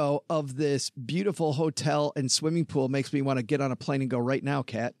photo of this beautiful hotel and swimming pool makes me want to get on a plane and go right now,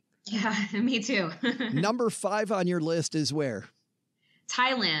 Kat. Yeah, me too. Number 5 on your list is where?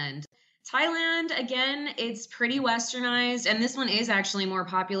 Thailand. Thailand, again, it's pretty westernized, and this one is actually more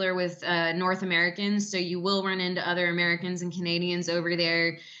popular with North Americans, so you will run into other Americans and Canadians over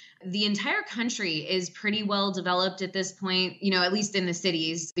there. The entire country is pretty well developed at this point, at least in the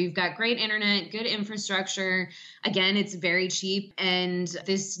cities. You've got great internet, good infrastructure. Again, it's very cheap, and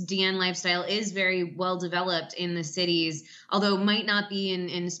this DN lifestyle is very well developed in the cities, although might not be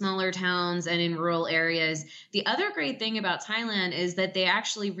in smaller towns and in rural areas. The other great thing about Thailand is that they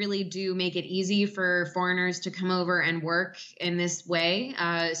actually really do make it easy for foreigners to come over and work in this way.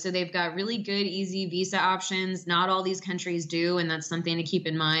 So they've got really good, easy visa options. Not all these countries do, and that's something to keep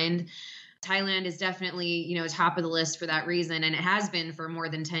in mind. Thailand is definitely, top of the list for that reason, and it has been for more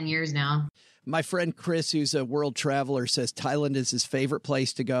than 10 years now. My friend Chris, who's a world traveler, says Thailand is his favorite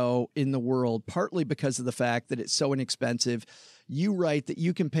place to go in the world, partly because of the fact that it's so inexpensive. You write that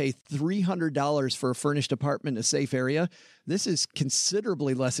you can pay $300 for a furnished apartment in a safe area. This is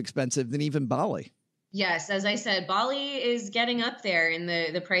considerably less expensive than even Bali. Yes, as I said, Bali is getting up there in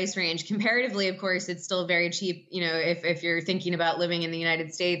the price range. Comparatively, of course, it's still very cheap, if you're thinking about living in the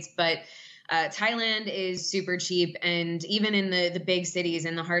United States. But Thailand is super cheap. And even in the big cities,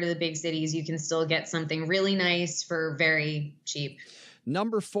 in the heart of the big cities, you can still get something really nice for very cheap.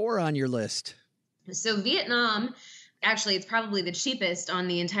 Number 4 on your list. So Vietnam, actually, it's probably the cheapest on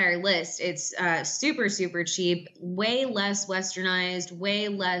the entire list. It's super, super cheap, way less westernized, way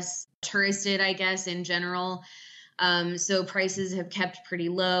less touristed, I guess, in general. So prices have kept pretty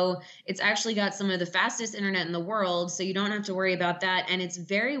low. It's actually got some of the fastest internet in the world, so you don't have to worry about that. And it's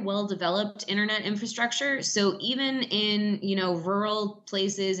very well developed internet infrastructure. So even in, rural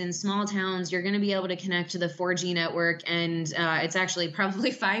places in small towns, you're going to be able to connect to the 4G network. And it's actually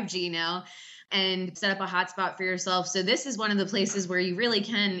probably 5G now, and set up a hotspot for yourself. So this is one of the places where you really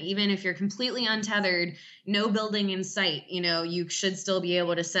can, even if you're completely untethered, no building in sight, you should still be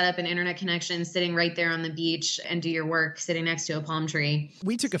able to set up an internet connection sitting right there on the beach and do your work sitting next to a palm tree.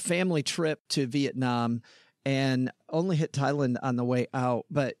 We took a family trip to Vietnam and only hit Thailand on the way out,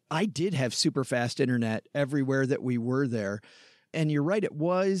 but I did have super fast internet everywhere that we were there. And you're right, it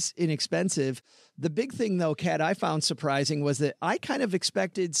was inexpensive. The big thing, though, Kat, I found surprising was that I kind of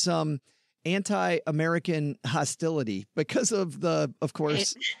expected some anti-American hostility because of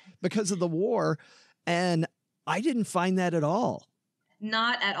because of the war. And I didn't find that at all.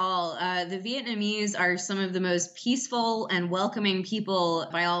 Not at all. The Vietnamese are some of the most peaceful and welcoming people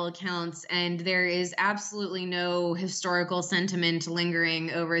by all accounts. And there is absolutely no historical sentiment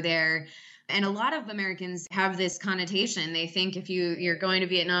lingering over there. And a lot of Americans have this connotation. They think if you're going to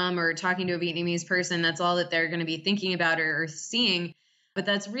Vietnam or talking to a Vietnamese person, that's all that they're going to be thinking about or seeing. But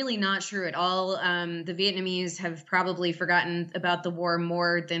that's really not true at all. The Vietnamese have probably forgotten about the war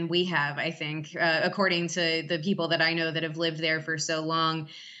more than we have, I think, according to the people that I know that have lived there for so long.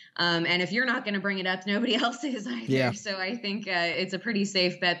 And if you're not going to bring it up, nobody else is either. Yeah. So I think it's a pretty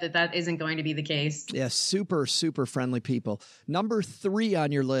safe bet that isn't going to be the case. Yeah, super, super friendly people. Number 3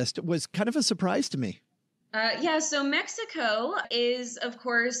 on your list was kind of a surprise to me. So Mexico is, of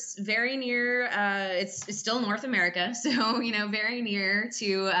course, very near, it's still North America, so, very near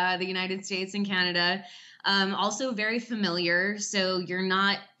to the United States and Canada. Also very familiar, so you're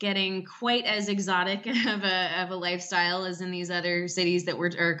not getting quite as exotic of a lifestyle as in these other cities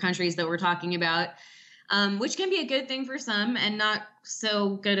or countries that we're talking about, which can be a good thing for some and not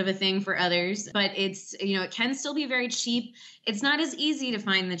so good of a thing for others. But it's, it can still be very cheap. It's not as easy to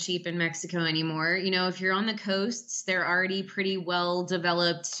find the cheap in Mexico anymore. If you're on the coasts, they're already pretty well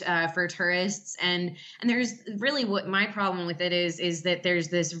developed for tourists. And there's really what my problem with it is that there's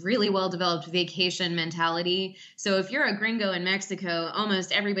this really well developed vacation mentality. So if you're a gringo in Mexico,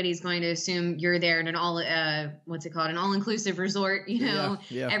 almost everybody's going to assume you're there in an all-inclusive resort. Yeah.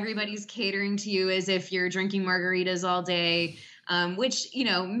 Everybody's catering to you as if you're drinking margaritas all day. Which,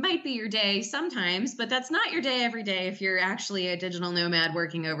 might be your day sometimes, but that's not your day every day if you're actually a digital nomad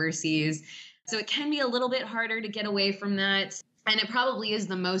working overseas. So it can be a little bit harder to get away from that. And it probably is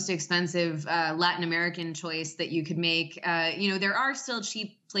the most expensive Latin American choice that you could make. There are still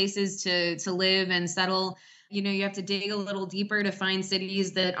cheap places to live and settle. You have to dig a little deeper to find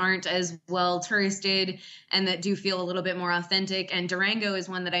cities that aren't as well touristed and that do feel a little bit more authentic. And Durango is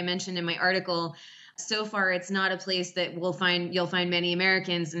one that I mentioned in my article. So far, it's not a place that you'll find many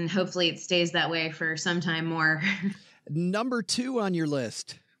Americans, and hopefully it stays that way for some time more. Number 2 on your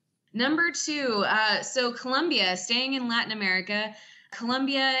list. Number 2, so Colombia, staying in Latin America.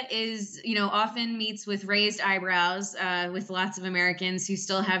 Colombia is, often meets with raised eyebrows with lots of Americans who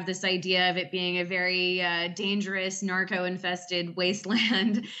still have this idea of it being a very dangerous, narco-infested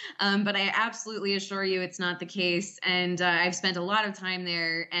wasteland. But I absolutely assure you it's not the case. And I've spent a lot of time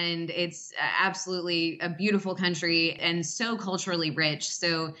there, and it's absolutely a beautiful country and so culturally rich.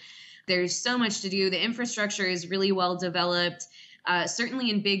 So there's so much to do. The infrastructure is really well developed.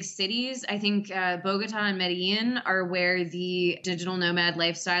 Certainly in big cities, I think Bogota and Medellin are where the digital nomad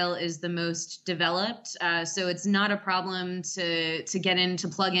lifestyle is the most developed. So it's not a problem to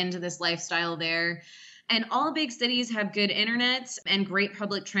plug into this lifestyle there. And all big cities have good internet and great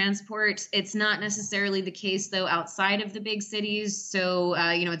public transport. It's not necessarily the case, though, outside of the big cities. So,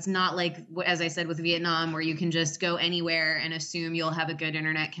 it's not like, as I said, with Vietnam, where you can just go anywhere and assume you'll have a good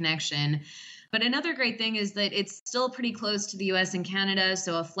internet connection. But another great thing is that it's still pretty close to the US and Canada,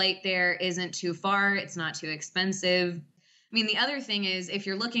 so a flight there isn't too far. It's not too expensive. I mean, the other thing is, if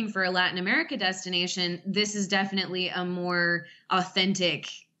you're looking for a Latin America destination, this is definitely a more authentic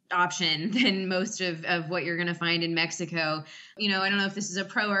option than most of what you're going to find in Mexico. I don't know if this is a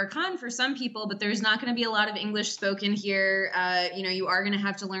pro or a con for some people, but there's not going to be a lot of English spoken here. You are going to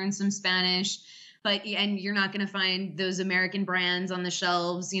have to learn some Spanish. And you're not going to find those American brands on the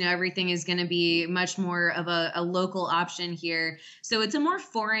shelves. Everything is going to be much more of a local option here. So it's a more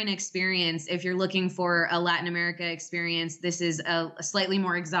foreign experience. If you're looking for a Latin America experience, this is a slightly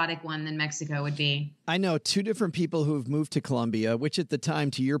more exotic one than Mexico would be. I know 2 different people who have moved to Colombia, which at the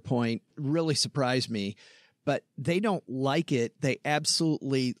time, to your point, really surprised me. But they don't like it. They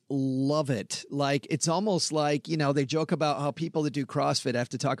absolutely love it. Like, it's almost like, they joke about how people that do CrossFit have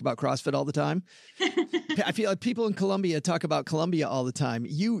to talk about CrossFit all the time. I feel like people in Colombia talk about Colombia all the time.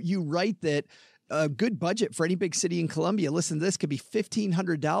 You write that a good budget for any big city in Colombia, listen to this, could be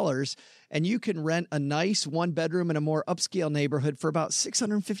 $1,500, and you can rent a nice 1-bedroom in a more upscale neighborhood for about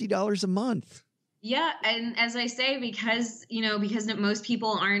 $650 a month. Yeah. And as I say, because most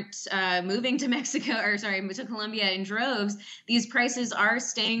people aren't moving to to Colombia in droves, these prices are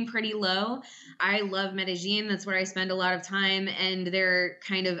staying pretty low. I love Medellin. That's where I spend a lot of time. And there are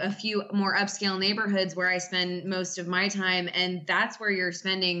kind of a few more upscale neighborhoods where I spend most of my time. And that's where you're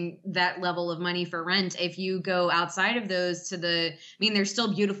spending that level of money for rent. If you go outside of those there's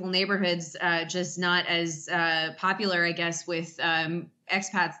still beautiful neighborhoods, just not as popular, I guess, with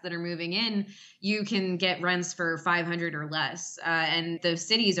expats that are moving in. You can get rents for $500 or less. And the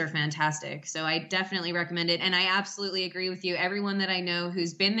cities are fantastic. So I definitely recommend it. And I absolutely agree with you. Everyone that I know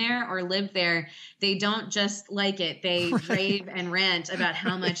who's been there or lived there, they don't just like it. They rave and rant about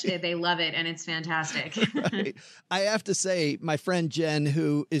how much they love it. And it's fantastic. Right. I have to say, my friend Jen,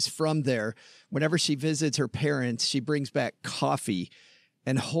 who is from there, whenever she visits her parents, she brings back coffee.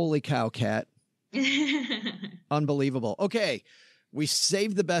 And holy cow, Kat. Unbelievable. Okay. We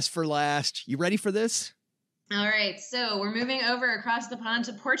saved the best for last. You ready for this? All right. So we're moving over across the pond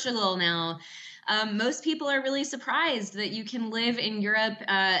to Portugal now. Most people are really surprised that you can live in Europe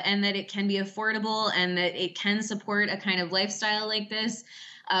and that it can be affordable and that it can support a kind of lifestyle like this.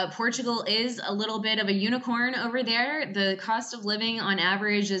 Portugal is a little bit of a unicorn over there. The cost of living on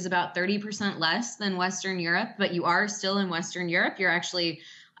average is about 30% less than Western Europe, but you are still in Western Europe. You're actually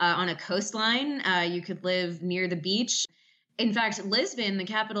on a coastline. You could live near the beach. In fact, Lisbon, the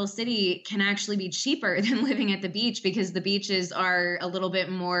capital city, can actually be cheaper than living at the beach because the beaches are a little bit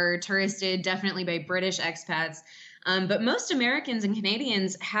more touristed, definitely by British expats. But most Americans and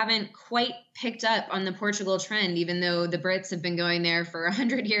Canadians haven't quite picked up on the Portugal trend, even though the Brits have been going there for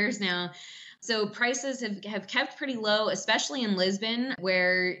 100 years now. So prices have kept pretty low, especially in Lisbon,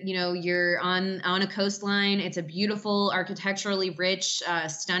 where, you're on a coastline. It's a beautiful, architecturally rich,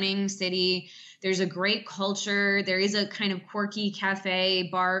 stunning city. There's a great culture. There is a kind of quirky cafe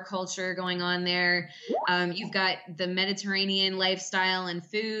bar culture going on there. You've got the Mediterranean lifestyle and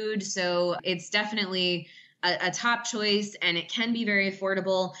food. So it's definitely a top choice, and it can be very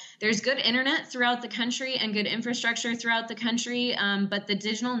affordable. There's good internet throughout the country and good infrastructure throughout the country. But the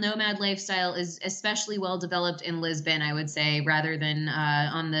digital nomad lifestyle is especially well developed in Lisbon, I would say, rather than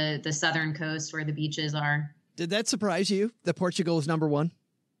on the southern coast where the beaches are. Did that surprise you that Portugal is number one?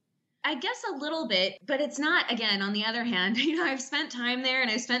 I guess a little bit, but it's not. Again, on the other hand, I've spent time there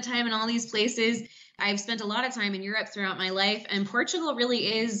and I've spent time in all these places. I've spent a lot of time in Europe throughout my life, and Portugal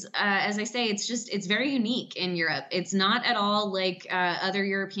really is, as I say, it's very unique in Europe. It's not at all like other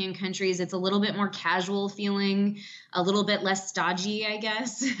European countries. It's a little bit more casual feeling, a little bit less stodgy, I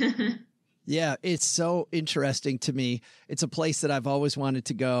guess. Yeah, it's so interesting to me. It's a place that I've always wanted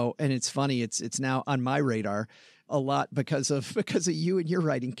to go, and it's funny. It's now on my radar. a lot because of you and your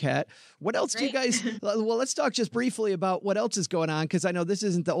writing, Kat. What else do you guys, well, let's talk just briefly about what else is going on, because I know this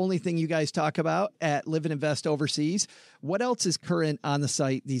isn't the only thing you guys talk about at Live and Invest Overseas. What else is current on the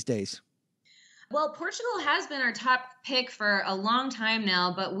site these days? Well, Portugal has been our top pick for a long time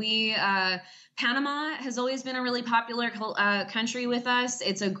now, but Panama has always been a really popular country with us.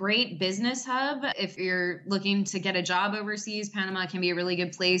 It's a great business hub. If you're looking to get a job overseas, Panama can be a really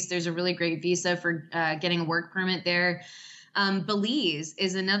good place. There's a really great visa for getting a work permit there. Belize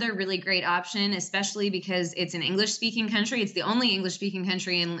is another really great option, especially because it's an English-speaking country. It's the only English-speaking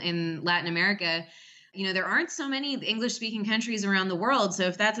country in Latin America. You know, there aren't so many English-speaking countries around the world. So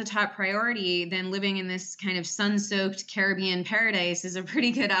if that's a top priority, then living in this kind of sun-soaked Caribbean paradise is a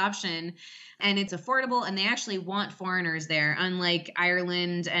pretty good option. And it's affordable, and they actually want foreigners there, unlike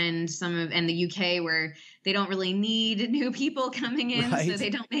Ireland and the UK, where they don't really need new people coming in, right. So they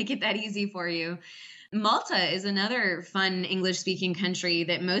don't make it that easy for you. Malta is another fun English-speaking country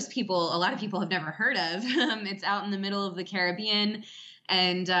that a lot of people have never heard of. It's out in the middle of the Caribbean.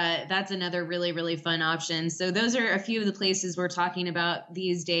 And that's another really, really fun option. So those are a few of the places we're talking about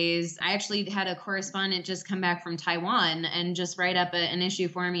these days. I actually had a correspondent just come back from Taiwan and just write up an issue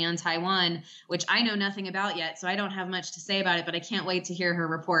for me on Taiwan, which I know nothing about yet. So I don't have much to say about it, but I can't wait to hear her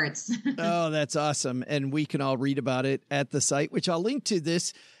reports. Oh, that's awesome. And we can all read about it at the site, which I'll link to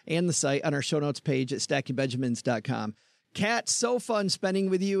this and the site on our show notes page at stackingbenjamins.com. Kat, so fun spending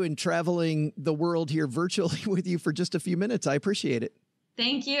with you and traveling the world here virtually with you for just a few minutes. I appreciate it.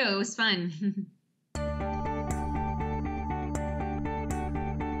 Thank you. It was fun.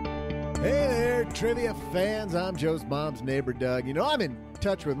 Hey there, trivia fans. I'm Joe's mom's neighbor, Doug. You know, I'm in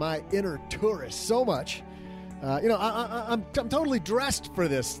touch with my inner tourist so much. I'm totally dressed for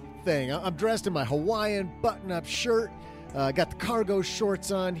this thing. I'm dressed in my Hawaiian button-up shirt. Got the cargo shorts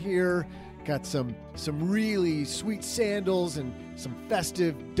on here. Got some really sweet sandals and some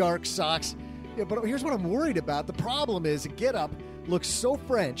festive dark socks. Yeah, but here's what I'm worried about. The problem is, get up looks so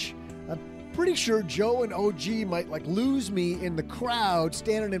French. I'm pretty sure Joe and OG might lose me in the crowd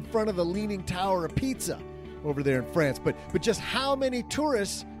standing in front of the Leaning Tower of Pizza over there in France. But just how many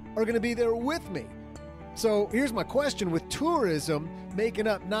tourists are going to be there with me? So here's my question. With tourism making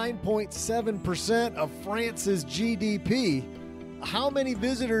up 9.7% of France's GDP, how many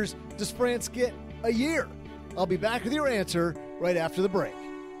visitors does France get a year? I'll be back with your answer right after the break.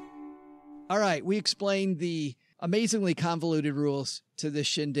 All right, we explained the amazingly convoluted rules to this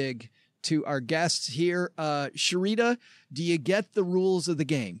shindig to our guests here. Sharita, do you get the rules of the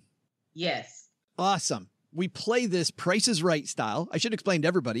game? Yes. Awesome. We play this Price is Right style. I should explain to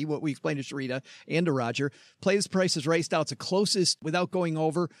everybody what we explained to Sharita and to Roger. Play this Price is Right style. It's the closest without going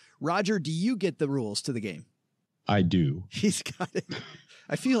over. Roger, do you get the rules to the game? I do. He's got it.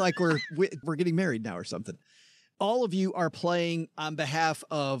 I feel like we're getting married now or something. All of you are playing on behalf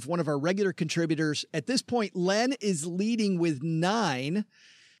of one of our regular contributors. At this point, Len is leading with 9.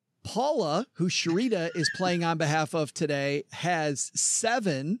 Paula, who Sharita is playing on behalf of today, has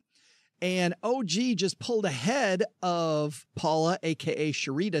 7. And OG just pulled ahead of Paula, a.k.a.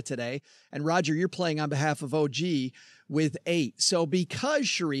 Sharita, today. And Roger, you're playing on behalf of OG with 8. So because,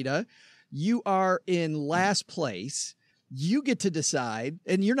 Sharita, you are in last place, you get to decide,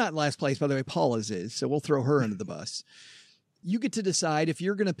 and you're not in last place, by the way, Paula's is, so we'll throw her under the bus. You get to decide if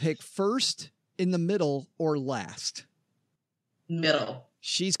you're going to pick first, in the middle, or last. Middle.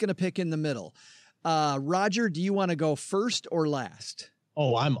 She's going to pick in the middle. Roger, do you want to go first or last?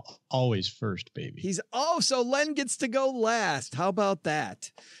 Oh, I'm always first, baby. So Len gets to go last. How about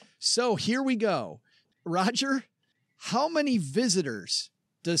that? So here we go. Roger, how many visitors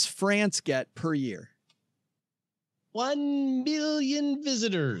does France get per year? 1 million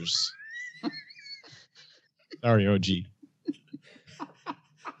visitors. Sorry, OG.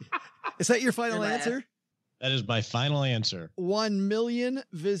 Is that your final answer? That is my final answer. 1 million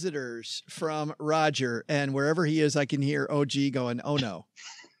visitors from Roger. And wherever he is, I can hear OG going, oh no.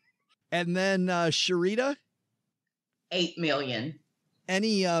 And then Sharita? 8 million.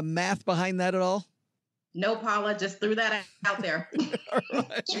 Any math behind that at all? No, Paula, just threw that out there.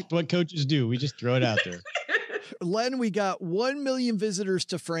 That's what coaches do. We just throw it out there. Len, we got 1 million visitors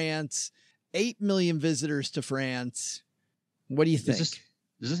to France, 8 million visitors to France. What do you think? Is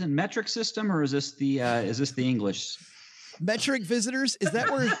this a metric system, or is this the English? Metric visitors? Is that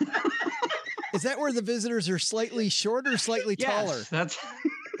where the visitors are slightly shorter or slightly taller? That's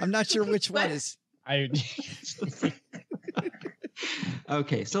I'm not sure which one is.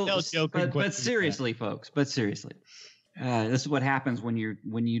 Okay, so but seriously, folks, this is what happens when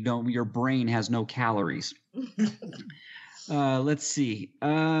your brain has no calories. Let's see.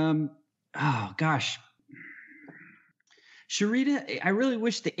 Oh gosh, Sharita, I really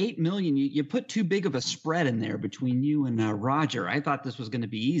wish the 8 million, you put too big of a spread in there between you and Roger. I thought this was going to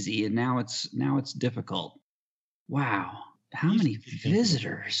be easy, and now it's difficult. Wow. How many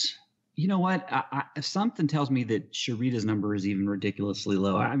visitors? You know what? Something tells me that Sharita's number is even ridiculously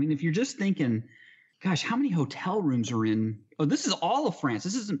low. I mean, if you're just thinking, gosh, how many hotel rooms are in? Oh, this is all of France.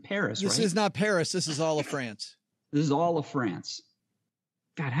 This isn't Paris, right? This is not Paris. This is all of France. This is all of France.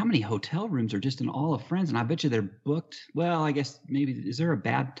 God, how many hotel rooms are just in all of France? And I bet you they're booked. Well, I guess maybe, is there a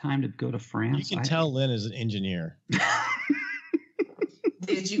bad time to go to France? You can tell Lynn is an engineer.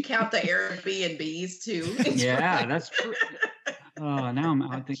 Did you count the Airbnbs too? Yeah, that's true. Now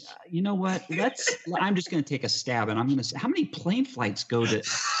I think, you know what? I'm just going to take a stab, and I'm going to say, how many plane flights go to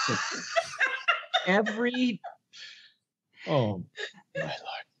every? Oh, my Lord.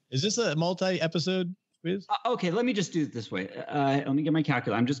 Is this a multi-episode quiz? Okay, let me just do it this way. Let me get my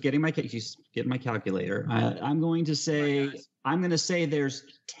calculator. I'm just getting my calculator. I'm going to say there's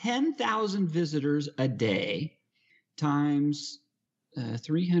 10,000 visitors a day times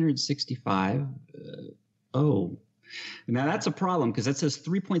 365. Now that's a problem because that says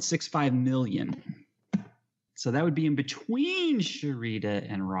 3.65 million. So that would be in between Sharita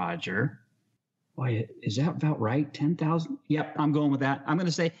and Roger. Boy, is that about right? 10,000? Yep, I'm going with that. I'm going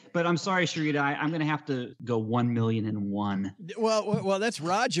to say, but I'm sorry, Sharita, I'm going to have to go 1,000,001. Well, that's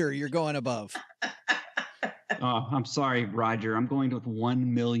Roger. You're going above. Oh, I'm sorry, Roger. I'm going with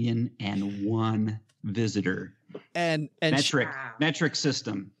 1,000,001 visitor. And metric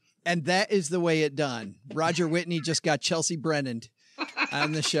system. And that is the way it done. Roger Whitney just got Chelsea Brennan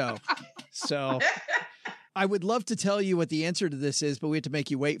on the show. So I would love to tell you what the answer to this is, but we have to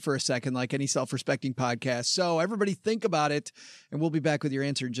make you wait for a second, like any self-respecting podcast. So everybody think about it, and we'll be back with your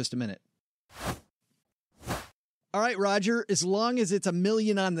answer in just a minute. All right, Roger, as long as it's 1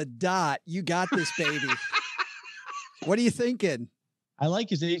 million on the dot, you got this, baby. What are you thinking? I like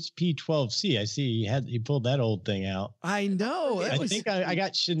his HP12C. I see he pulled that old thing out. I know. I think I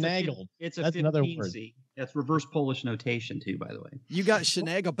got shenagled. It's a That's another word. 15C. That's reverse Polish notation too, by the way. You got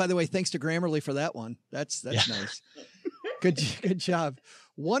shenagled. By the way, thanks to Grammarly for that one. That's nice. Good job.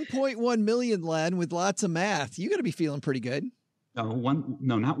 1.1 million, Len, with lots of math. You got to be feeling pretty good. No,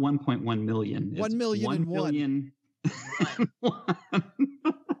 not 1.1 million. 1 million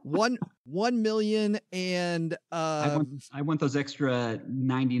and 1 million and I want those extra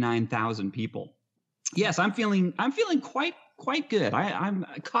 99,000 people. Yes, I'm feeling quite good. I'm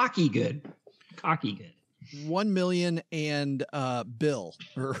cocky good. 1 million and Bill,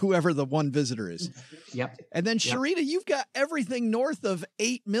 or whoever the one visitor is. Yep. And then Sharita, you've got everything north of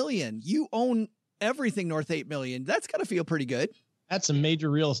 8 million. You own everything north 8 million. That's got to feel pretty good. That's some major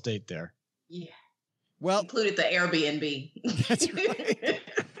real estate there. Yeah. Well, included the Airbnb. That's right.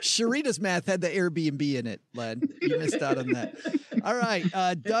 Sharita's math had the Airbnb in it, Len. You missed out on that. All right,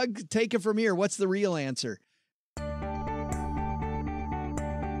 Doug, take it from here. What's the real answer?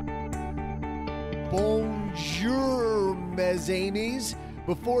 Bonjour, mes amis.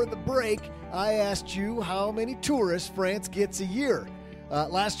 Before the break, I asked you how many tourists France gets a year.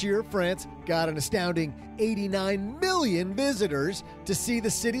 Last year, France got an astounding 89 million visitors to see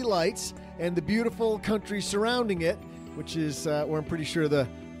the city lights and the beautiful country surrounding it, which is where I'm pretty sure the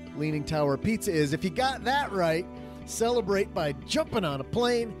Leaning Tower Pizza is. If you got that right, celebrate by jumping on a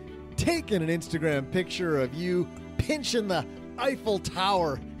plane, taking an Instagram picture of you pinching the Eiffel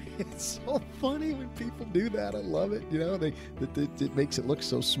Tower. It's so funny when people do that. I love it. You know, it makes it look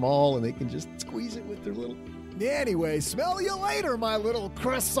so small, and they can just squeeze it with their little... Anyway, smell you later, my little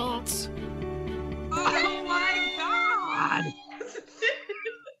croissants. Oh, my God.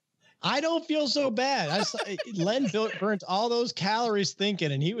 I don't feel so bad. Len burnt all those calories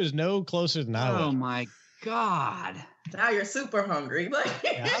thinking, and he was no closer than I was. Oh, my God. Now you're super hungry.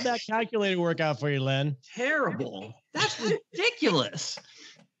 How'd that calculator work out for you, Len? Terrible. That's ridiculous.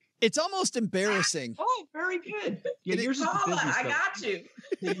 It's almost embarrassing. Oh, very good. Yeah, yours is the business, I got you.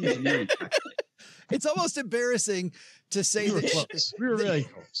 It's almost embarrassing to say we were close. We were really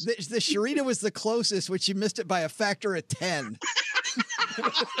close. The Sharita was the closest, which you missed it by a factor of 10.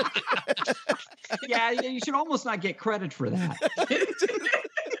 Yeah, you should almost not get credit for that.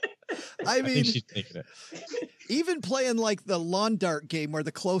 I mean, she's taking it. Even playing like the lawn dart game where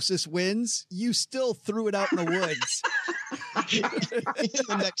the closest wins, you still threw it out in the woods. In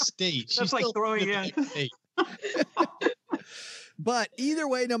the next state. That's like throwing it. But either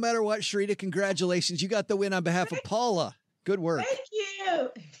way, no matter what, Sharita, congratulations. You got the win on behalf of Paula. Good work. Thank you.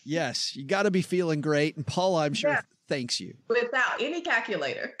 Yes, you got to be feeling great. And Paula, I'm sure, thanks you. Without any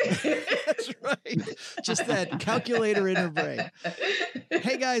calculator. That's right. Just that calculator in her brain.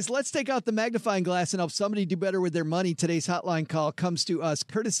 Hey, guys, let's take out the magnifying glass and help somebody do better with their money. Today's hotline call comes to us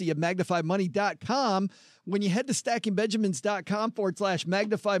courtesy of magnifymoney.com. When you head to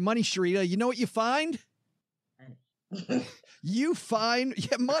stackingbenjamins.com/magnifymoney, Sharita, you know what you find? You find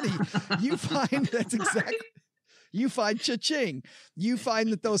money. You find that's exactly. You find cha-ching. You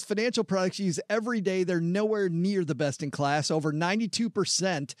find that those financial products you use every day, they're nowhere near the best in class. Over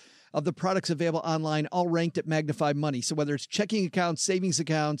 92% of the products available online, all ranked at Magnify Money. So whether it's checking accounts, savings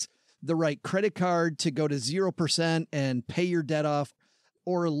accounts, the right credit card to go to 0% and pay your debt off,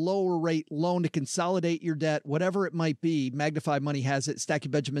 or a lower rate loan to consolidate your debt, whatever it might be, Magnify Money has it.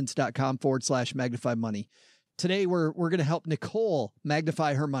 stackingbenjamins.com/Magnify Money. Today, we're going to help Nicole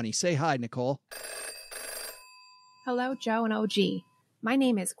magnify her money. Say hi, Nicole. Hello, Joe and OG. My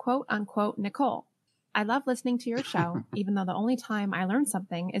name is quote unquote Nicole. I love listening to your show, even though the only time I learn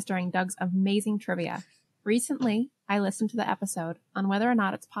something is during Doug's amazing trivia. Recently, I listened to the episode on whether or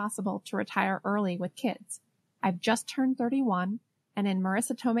not it's possible to retire early with kids. I've just turned 31, and in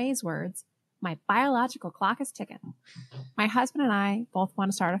Marissa Tomei's words, my biological clock is ticking. My husband and I both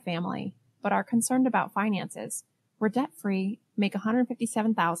want to start a family, but are concerned about finances. We're debt-free, make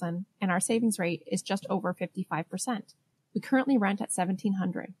 $157,000, and our savings rate is just over 55%. We currently rent at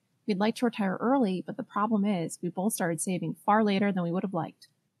 $1,700. We'd like to retire early, but the problem is we both started saving far later than we would have liked.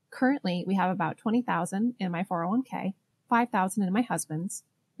 Currently, we have about $20,000 in my 401k, $5,000 in my husband's.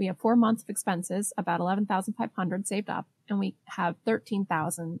 We have 4 months of expenses, about $11,500 saved up, and we have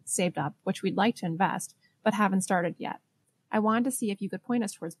 $13,000 saved up, which we'd like to invest, but haven't started yet. I wanted to see if you could point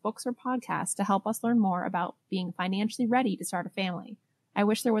us towards books or podcasts to help us learn more about being financially ready to start a family. I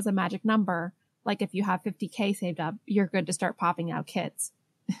wish there was a magic number, like if you have $50K saved up, you're good to start popping out kids.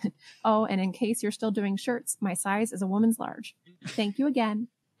 Oh, and in case you're still doing shirts, my size is a woman's large. Thank you again.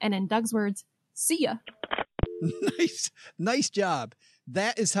 And in Doug's words, see ya. Nice job.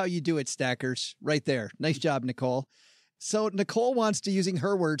 That is how you do it, stackers. Right there. Nice job, Nicole. So Nicole wants to, using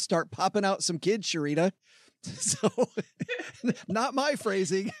her words, start popping out some kids, Sharita. So not my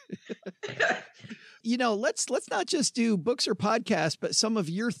phrasing. Let's not just do books or podcasts, but some of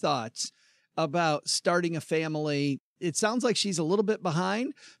your thoughts about starting a family. It sounds like she's a little bit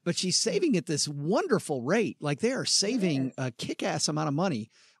behind, but she's saving at this wonderful rate. Like they are saving a kick-ass amount of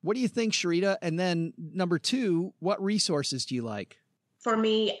money. What do you think, Sharita? And then number 2, what resources do you like? For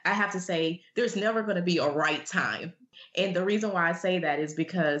me, I have to say there's never going to be a right time. And the reason why I say that is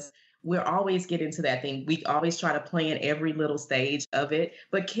because we're always getting to that thing. We always try to plan every little stage of it,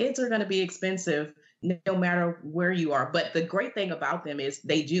 but kids are going to be expensive no matter where you are. But the great thing about them is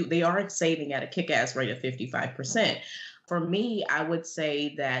they are saving at a kick-ass rate of 55%. For me, I would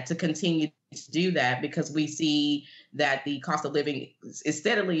say that to continue to do that, because we see that the cost of living is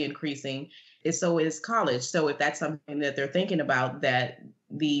steadily increasing, and so is college. So if that's something that they're thinking about, that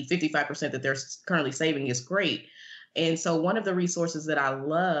the 55% that they're currently saving is great. And so one of the resources that I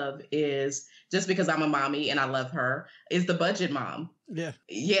love is, just because I'm a mommy and I love her, is the Budget Mom. Yeah.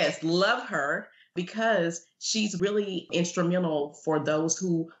 Yes, love her because she's really instrumental for those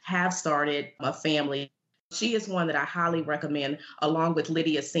who have started a family. She is one that I highly recommend, along with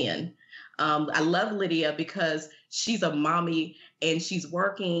Lydia Sin. I love Lydia because she's a mommy and she's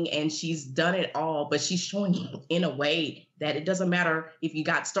working and she's done it all, but she's showing in a way that it doesn't matter if you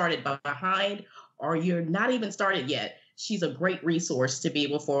got started behind or you're not even started yet. She's a great resource to be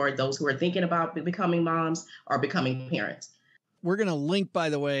able for those who are thinking about becoming moms or becoming parents. We're going to link, by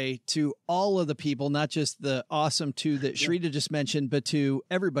the way, to all of the people, not just the awesome 2 that Sharita just mentioned, but to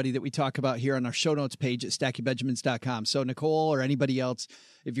everybody that we talk about here on our show notes page at stackingbenjamins.com. So Nicole or anybody else,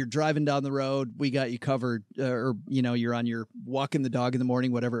 if you're driving down the road, we got you covered, or, you're on your walking the dog in the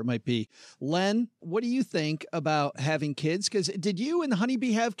morning, whatever it might be. Len, what do you think about having kids? Because did you and the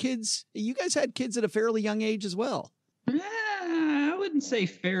Honeybee have kids? You guys had kids at a fairly young age as well. I wouldn't say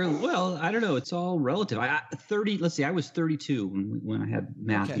fairly. Well, I don't know. It's all relative. I was 32 when I had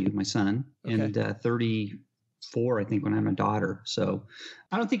Matthew, my son, and 34, I think, when I had my daughter. So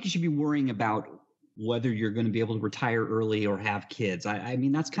I don't think you should be worrying about whether you're going to be able to retire early or have kids. I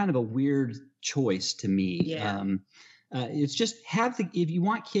mean, that's kind of a weird choice to me. Yeah. It's just if you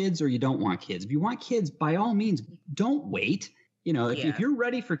want kids or you don't want kids. If you want kids, by all means, don't wait. If you're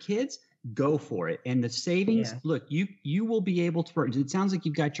ready for kids, go for it. And the savings, look, you will be able to, it sounds like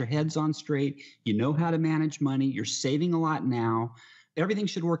you've got your heads on straight. You know how to manage money. You're saving a lot now. Everything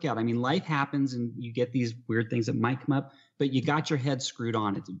should work out. I mean, life happens and you get these weird things that might come up, but you got your head screwed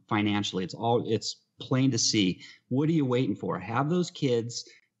on it financially. It's plain to see. What are you waiting for? Have those kids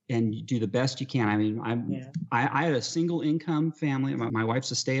and you do the best you can. I mean, I had a single income family. My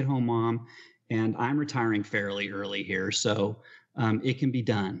wife's a stay-at-home mom, and I'm retiring fairly early here, so it can be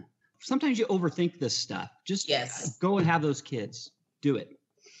done. Sometimes you overthink this stuff. Just go and have those kids. Do it.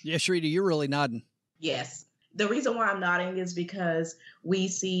 Yeah, Sharita, you're really nodding. Yes. The reason why I'm nodding is because we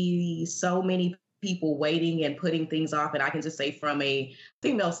see so many people waiting and putting things off. And I can just say from a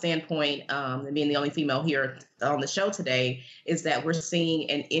female standpoint, and being the only female here on the show today, is that we're seeing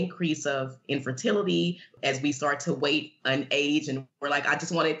an increase of infertility as we start to wait an age. And we're like, I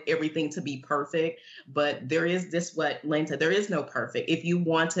just wanted everything to be perfect. But there is this, what Lane said, there is no perfect. If you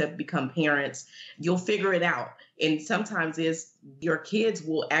want to become parents, you'll figure it out. And sometimes your kids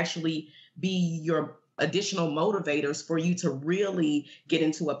will actually be your additional motivators for you to really get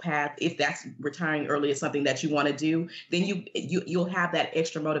into a path. If that's retiring early is something that you want to do, then you'll have that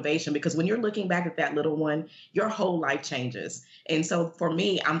extra motivation, because when you're looking back at that little one, your whole life changes. And so for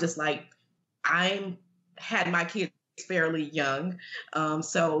me, I'm just like, I had my kids fairly young.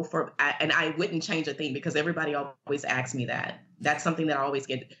 And I wouldn't change a thing, because everybody always asks me that. That's something that I always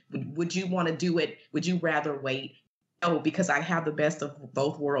get. Would you want to do it? Would you rather wait? No, because I have the best of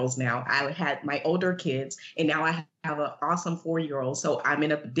both worlds now. I had my older kids, and now I have an awesome 4-year-old. So I'm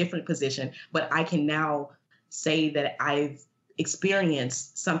in a different position, but I can now say that I've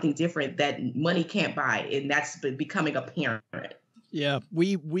experienced something different that money can't buy, and that's becoming a parent. Yeah,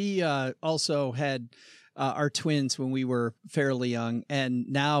 we also had our twins when we were fairly young, and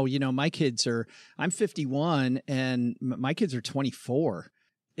now, my kids I'm 51, and my kids are 24.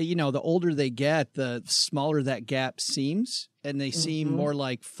 The older they get, the smaller that gap seems, and they seem more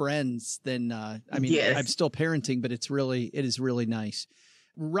like friends than, yes. I'm still parenting, but it is really nice.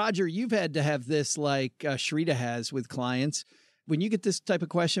 Roger, you've had to have this like Sharita has with clients. When you get this type of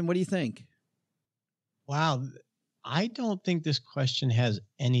question, what do you think? Wow. I don't think this question has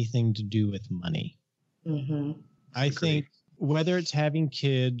anything to do with money. Mm-hmm. I think whether it's having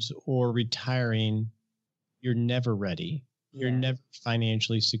kids or retiring, you're never ready. You're never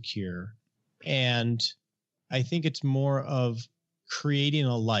financially secure. And I think it's more of creating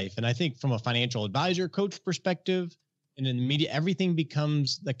a life. And I think from a financial advisor, coach perspective, and in the media, everything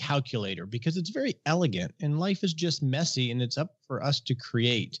becomes the calculator, because it's very elegant and life is just messy, and it's up for us to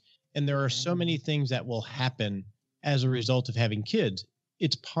create. And there are so many things that will happen as a result of having kids.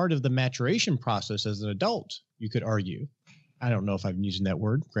 It's part of the maturation process as an adult, you could argue. I don't know if I'm using that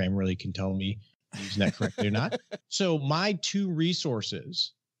word. Graham really can tell me using that correctly or not. So my 2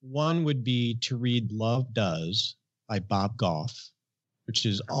 resources, one would be to read Love Does by Bob Goff, which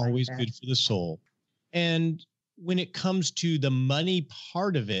is always good for the soul. And when it comes to the money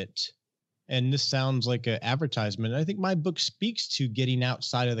part of it, and this sounds like an advertisement, I think my book speaks to getting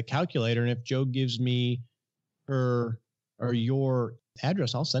outside of the calculator. And if Joe gives me her or your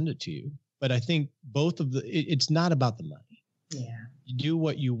address, I'll send it to you. But I think it's not about the money. Yeah. You do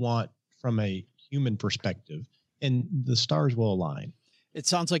what you want from a human perspective, and the stars will align. It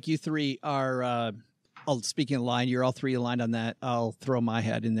sounds like you three are, speaking of line, you're all 3 aligned on that. I'll throw my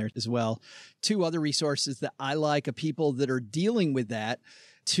hat in there as well. 2 other resources that I like of people that are dealing with that,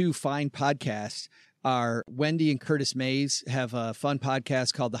 2 fine podcasts, are Wendy and Curtis Mays have a fun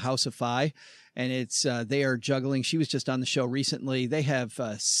podcast called The House of Fi, and it's they are juggling. She was just on the show recently. They have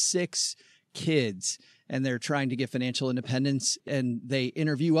 6 kids, and they're trying to get financial independence, and they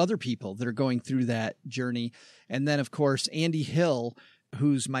interview other people that are going through that journey. And then, of course, Andy Hill,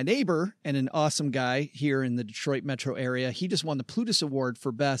 who's my neighbor and an awesome guy here in the Detroit metro area. He just won the Plutus Award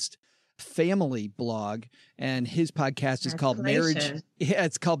for Best Family Blog, and his podcast is called Marriage. Yeah,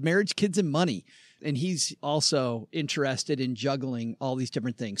 it's called Marriage, Kids, and Money. And he's also interested in juggling all these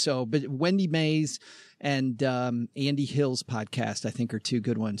different things. So, but Wendy Mays and Andy Hill's podcast, I think, are 2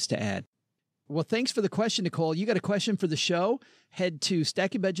 good ones to add. Well, thanks for the question, Nicole. You got a question for the show? Head to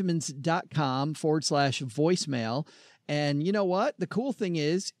stackingbenjamins.com/voicemail. And you know what? The cool thing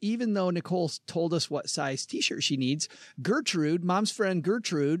is, even though Nicole told us what size t-shirt she needs, Gertrude, Mom's friend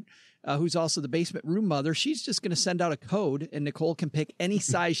Gertrude, who's also the basement room mother, she's just going to send out a code, and Nicole can pick any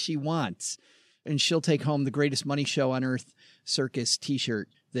size she wants. And she'll take home the Greatest Money Show on Earth circus t-shirt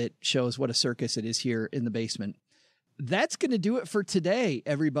that shows what a circus it is here in the basement. That's going to do it for today,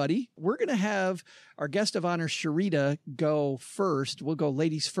 everybody. We're going to have our guest of honor, Sharita, go first. We'll go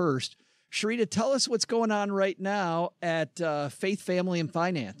ladies first. Sharita, tell us what's going on right now at Faith, Family, and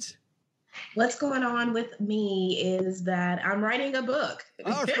Finance. What's going on with me is that I'm writing a book.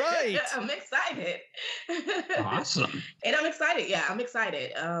 All right. I'm excited. Awesome. And I'm excited. Yeah, I'm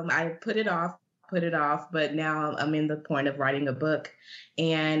excited. I put it off put it off, but now I'm in the point of writing a book,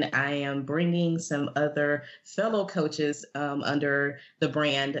 and I am bringing some other fellow coaches under the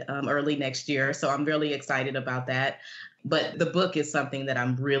brand early next year. So I'm really excited about that. But the book is something that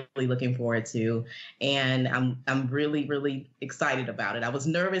I'm really looking forward to, and I'm really, really excited about it. I was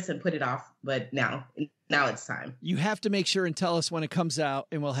nervous and put it off, but now it's time. You have to make sure and tell us when it comes out,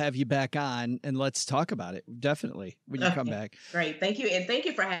 and we'll have you back on, and let's talk about it. Definitely when you come back. Great. Thank you. And thank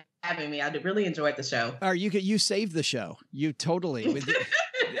you for having me. I really enjoyed the show. You saved the show. You totally. With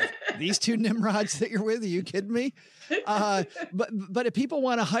these two Nimrods that you're with, are you kidding me? But if people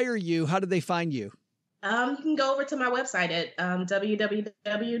want to hire you, how do they find you? You can go over to my website at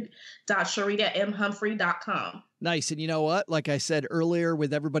www.SharitaMHumphrey.com. Nice. And you know what? Like I said earlier,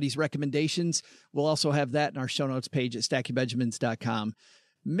 with everybody's recommendations, we'll also have that in our show notes page at stackingbenjamins.com.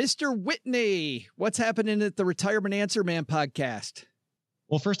 Mr. Whitney, what's happening at the Retirement Answer Man podcast?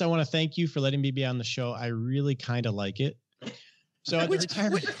 Well, first, I want to thank you for letting me be on the show. I really kind of like it. So which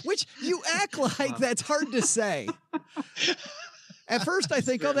you act like that's hard to say. At first, I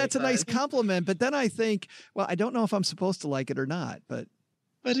think, oh, that's a nice compliment. But then I think, well, I don't know if I'm supposed to like it or not. But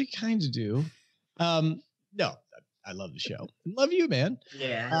it kind of do. No, I love the show. I love you, man.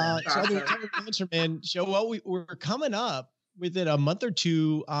 Yeah. So the Retirement Answer Man show, well, we're coming up within a month or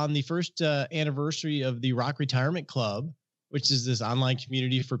two on the first anniversary of the Rock Retirement Club, which is this online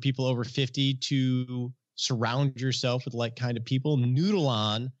community for people over 50 to surround yourself with like kind of people, noodle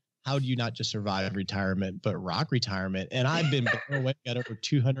on. How do you not just survive retirement, but rock retirement? And I've been blown away. Got over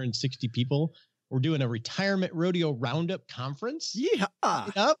 260 people. We're doing a retirement rodeo roundup conference. Yeah.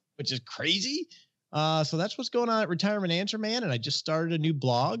 Which is crazy. So that's what's going on at Retirement Answer Man. And I just started a new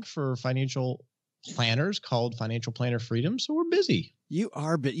blog for financial planners called Financial Planner Freedom. So we're busy. You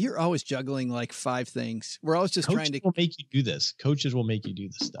are, but you're always juggling like 5 things. We're always just trying to make you do this. Coaches will make you do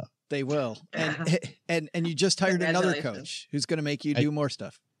this stuff. They will. And you just hired another coach who's going to make you do more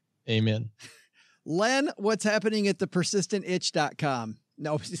stuff. Amen. Len, what's happening at thepersistentitch.com?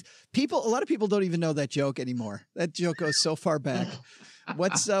 No, a lot of people don't even know that joke anymore. That joke goes so far back.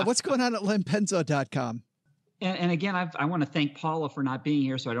 What's going on at lenpenzo.com? And again, I want to thank Paula for not being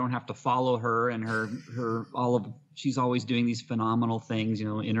here, so I don't have to follow her and her she's always doing these phenomenal things,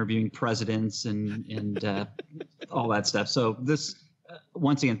 interviewing presidents and all that stuff. So this.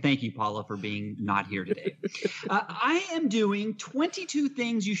 Once again, thank you, Paula, for being not here today. I am doing 22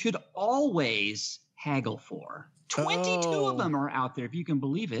 things you should always haggle for. 22 of them are out there, if you can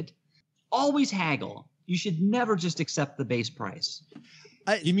believe it. Always haggle. You should never just accept the base price.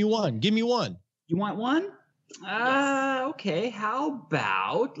 Give me one. You want one? Okay. How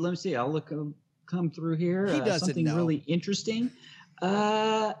about, let me see. I'll come through here. He doesn't something know. Really interesting.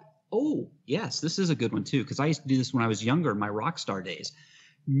 Oh, yes, this is a good one, too, because I used to do this when I was younger, in my rock star days.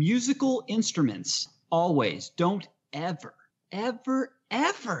 Musical instruments, always. Don't ever, ever,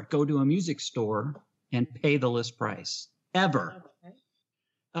 ever go to a music store and pay the list price. Ever. Okay.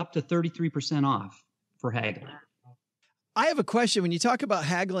 Up to 33% off for haggling. I have a question. When you talk about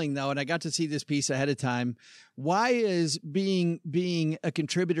haggling, though, and I got to see this piece ahead of time, why is being a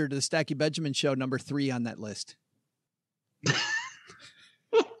contributor to the Stacky Benjamin Show number 3 on that list?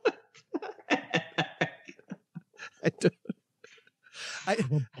 I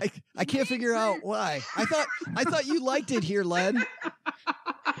can't figure out why. I thought you liked it here, Len.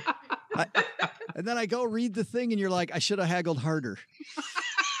 And then I go read the thing, and you're like, I should have haggled harder.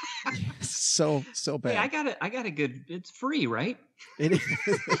 So bad. Hey, I got a good. It's free, right? It is.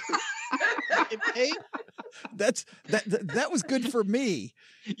 That was good for me.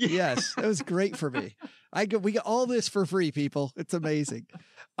 Yes, that was great for me. We got all this for free, people. It's amazing.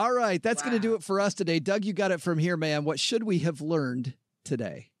 All right, that's going to do it for us today. Doug, you got it from here, man. What should we have learned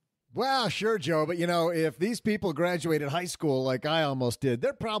today? Well, sure, Joe. But, if these people graduated high school like I almost did,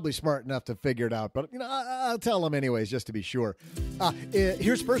 they're probably smart enough to figure it out. But, I'll tell them anyways, just to be sure.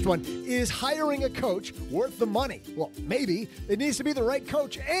 Here's the first one. Is hiring a coach worth the money? Well, maybe. It needs to be the right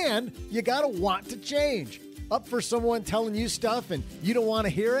coach, and you got to want to change. Up for someone telling you stuff and you don't want to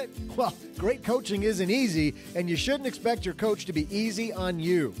hear it? Well, great coaching isn't easy, and you shouldn't expect your coach to be easy on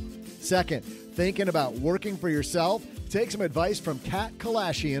you. Second, thinking about working for yourself? Take some advice from Kat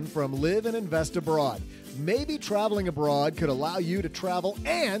Kalashian from Live and Invest Abroad. Maybe traveling abroad could allow you to travel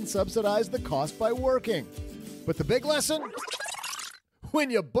and subsidize the cost by working. But the big lesson?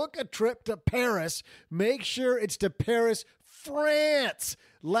 When you book a trip to Paris, make sure it's to Paris, France.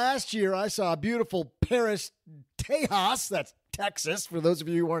 Last year, I saw a beautiful Paris, Tejas. That's Texas, for those of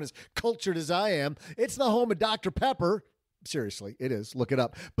you who aren't as cultured as I am. It's the home of Dr. Pepper. Seriously, it is. Look it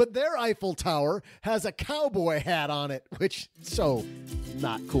up. But their Eiffel Tower has a cowboy hat on it, which so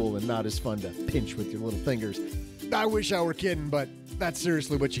not cool and not as fun to pinch with your little fingers. I wish I were kidding, but that's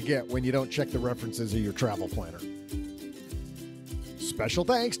seriously what you get when you don't check the references of your travel planner. Special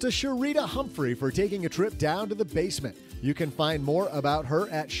thanks to Sharita Humphrey for taking a trip down to the basement. You can find more about her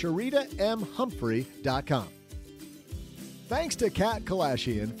at sharitamhumphrey.com. Thanks to Kat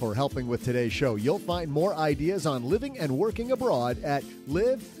Kalashian for helping with today's show. You'll find more ideas on living and working abroad at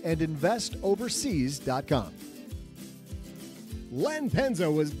liveandinvestoverseas.com. Len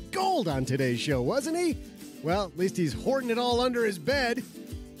Penzo was gold on today's show, wasn't he? Well, at least he's hoarding it all under his bed.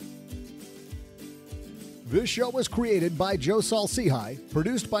 This show was created by Joe Saul-Sehy,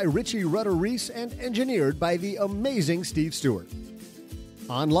 produced by Richie Rutter-Reese, and engineered by the amazing Steve Stewart.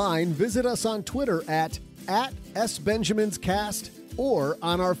 Online, visit us on Twitter at SBenjaminsCast or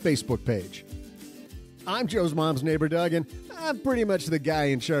on our Facebook page. I'm Joe's mom's neighbor, Doug, and I'm pretty much the guy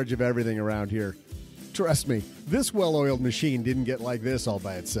in charge of everything around here. Trust me, this well-oiled machine didn't get like this all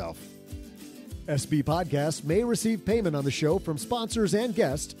by itself. SB Podcasts may receive payment on the show from sponsors and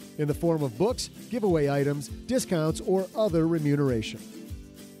guests in the form of books, giveaway items, discounts, or other remuneration.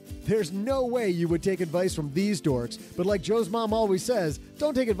 There's no way you would take advice from these dorks, but like Joe's mom always says,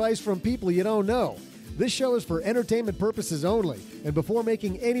 don't take advice from people you don't know. This show is for entertainment purposes only, and before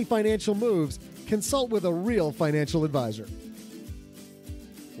making any financial moves, consult with a real financial advisor.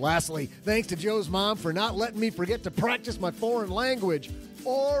 Lastly, thanks to Joe's mom for not letting me forget to practice my foreign language.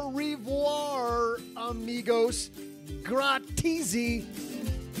 Au revoir, amigos. Grazie.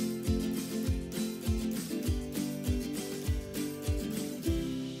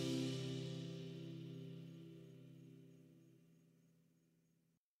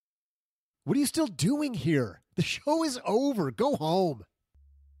 What are you still doing here? The show is over. Go home.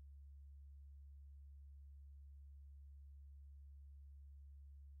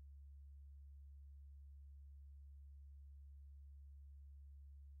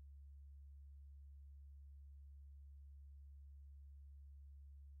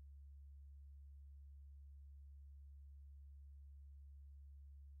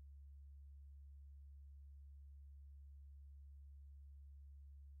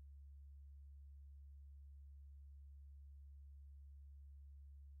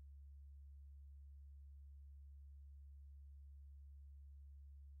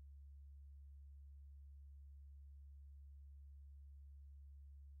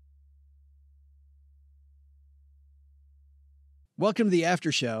 Welcome to the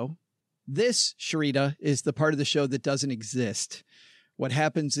after show. This, Sharita, is the part of the show that doesn't exist. What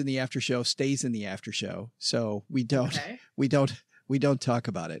happens in the after show stays in the after show. So we don't talk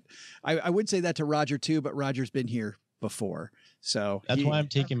about it. I would say that to Roger too, but Roger's been here before. So that's why I'm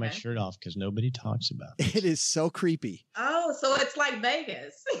taking my shirt off, because nobody talks about it. It is so creepy. Oh, so it's like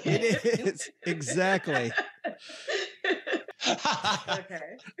Vegas. It is. Exactly.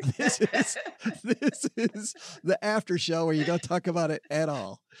 Okay. This is the after show where you don't talk about it at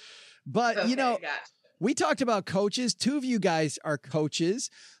all. But, okay, gotcha. We talked about coaches. Two of you guys are coaches.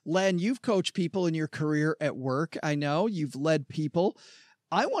 Len, you've coached people in your career at work. I know you've led people.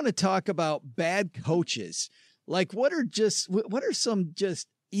 I want to talk about bad coaches. Like, what are some just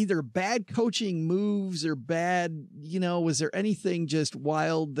either bad coaching moves or bad, was there anything just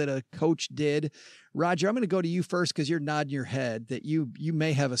wild that a coach did? Roger, I'm going to go to you first because you're nodding your head that you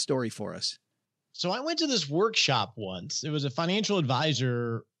may have a story for us. So I went to this workshop once. It was a financial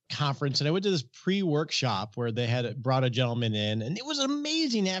advisor conference, and I went to this pre-workshop where they had brought a gentleman in, and it was an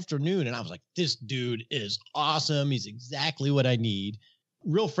amazing afternoon. And I was like, this dude is awesome. He's exactly what I need.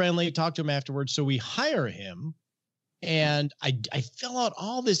 Real friendly. Talked to him afterwards. So we hire him, and I fill out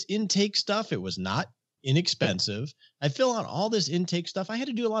all this intake stuff. It was not inexpensive. I fill out all this intake stuff. I had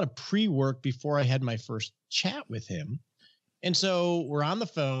to do a lot of pre-work before I had my first chat with him. And so we're on the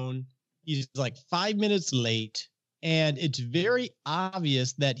phone. He's like 5 minutes late, and it's very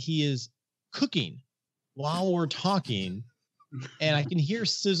obvious that he is cooking while we're talking, and I can hear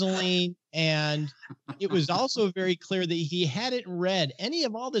sizzling. And it was also very clear that he hadn't read any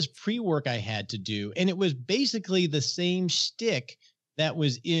of all this pre-work I had to do. And it was basically the same shtick that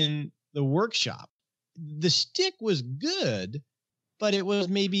was in the workshop. The shtick was good, but it was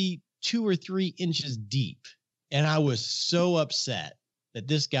maybe 2 or 3 inches deep. And I was so upset that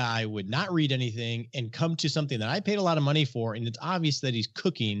this guy would not read anything and come to something that I paid a lot of money for. And it's obvious that he's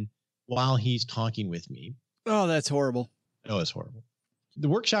cooking while he's talking with me. Oh, that's horrible. Oh, it's horrible. The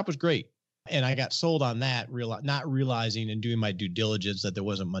workshop was great. And I got sold on that, not realizing and doing my due diligence that there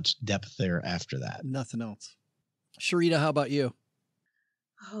wasn't much depth there after that. Nothing else. Sharita, how about you?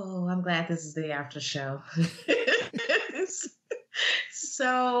 Oh, I'm glad this is the after show.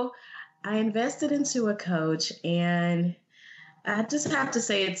 So I invested into a coach, and I just have to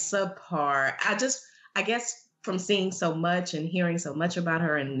say it's subpar. I guess from seeing so much and hearing so much about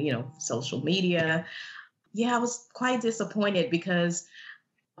her and, social media, I was quite disappointed because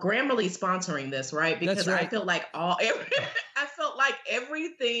Grammarly sponsoring this, right? Because That's right. I feel like I felt like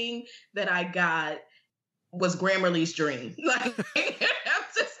everything that I got was Grammarly's dream. Like,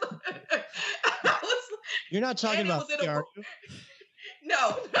 You're not talking about PR.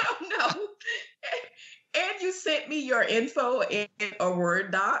 No. And you sent me your info in a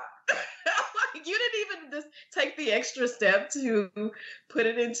Word doc. Like, you didn't even just take the extra step to put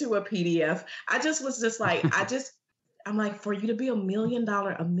it into a PDF. I just was just like, I'm like, for you to be a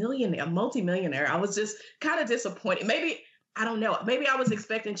multimillionaire, I was just kind of disappointed. Maybe, I don't know. Maybe I was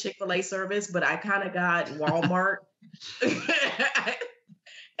expecting Chick-fil-A service, but I kind of got Walmart.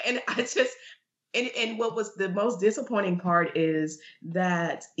 And I just, and what was the most disappointing part is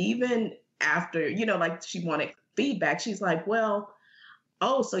that even after, like she wanted feedback, she's like, well,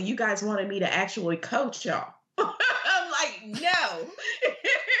 oh, so you guys wanted me to actually coach y'all. I'm like, no.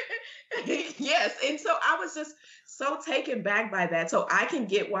 Yes. And so I was just so taken back by that. So I can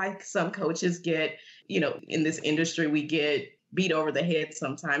get why some coaches get, in this industry, we get beat over the head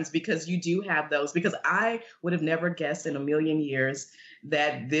sometimes because you do have those, because I would have never guessed in a million years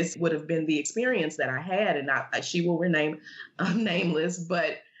that this would have been the experience that I had. And she will remain nameless,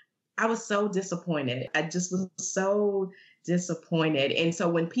 but I was so disappointed. I just was so disappointed. And so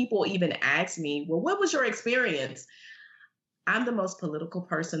when people even ask me, well, what was your experience? I'm the most political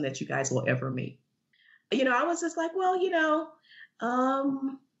person that you guys will ever meet. I was just like, well,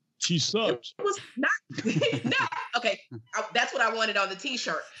 she sucks. It was not, no, okay. That's what I wanted on the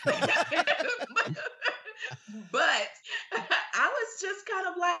t-shirt. But I was just kind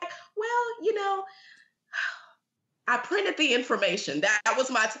of like, well, I printed the information. That was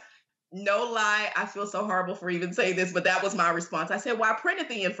my, no lie. I feel so horrible for even saying this, but that was my response. I said, well, I printed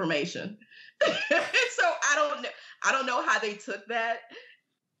the information. So I don't know how they took that.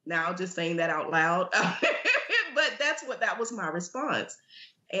 Now just saying that out loud, but that was my response.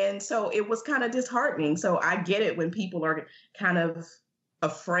 And so it was kind of disheartening. So I get it when people are kind of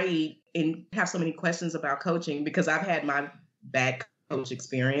afraid and have so many questions about coaching, because I've had my bad coach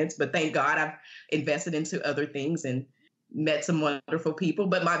experience, but thank God I've invested into other things and met some wonderful people.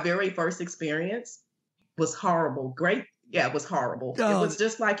 But my very first experience was horrible. Great. Yeah, it was horrible. It was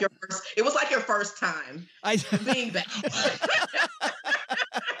just like it was like your first time being back. Sorry.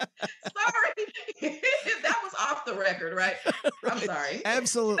 That was off the record, right? I'm sorry.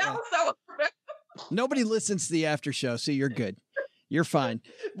 Absolutely. That was so. Nobody listens to the after show, so you're good. You're fine.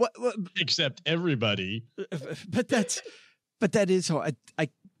 What except everybody. But that is hard. I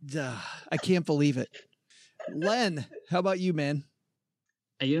can't believe it. Len, how about you, man?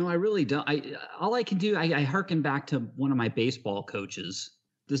 I really don't. All I can do, I hearken back to one of my baseball coaches.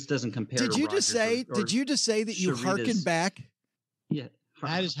 This doesn't compare. Did you to just say? Did you just say that you hearken back? Yeah,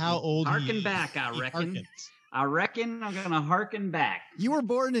 that is how old. Hearken back, I reckon. I reckon I'm gonna hearken back. You were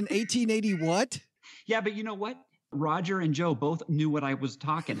born in 1880. What? Yeah, but you know what? Roger and Joe both knew what I was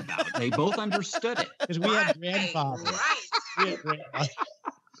talking about. They both understood it because we had grandfathers. Right.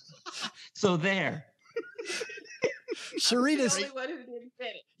 So there. Sharita's the only one who didn't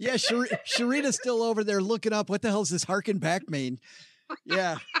fit it. Yeah, Sharita's still over there looking up what the hell does this harken back mean?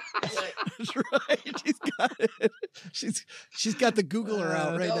 Yeah. That's right. She's got it. She's got the Googler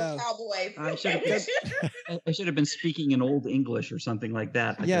out right now. Cowboy. I should have been speaking in Old English or something like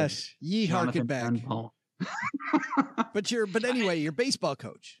that. Like yes, ye harken back. But anyway, you're baseball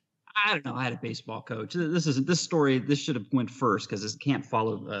coach. I don't know. I had a baseball coach. This story. This should have went first because it can't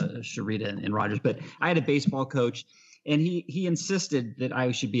follow Sharita and Rogers. But I had a baseball coach, and he insisted that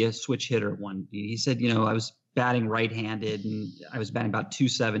I should be a switch hitter. He said, I was batting right-handed, and I was batting about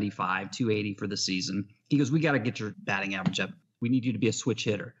 275, 280 for the season. He goes, "We got to get your batting average up. We need you to be a switch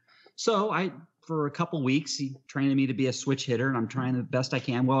hitter." So for a couple weeks, he trained me to be a switch hitter, and I'm trying the best I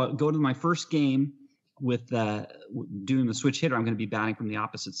can. Well, I go to my first game with doing the switch hitter. I'm going to be batting from the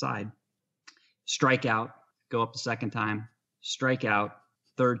opposite side. Strike out, go up the second time, strike out,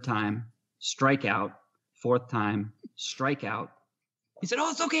 third time, strike out, fourth time, strike out. He said, "Oh,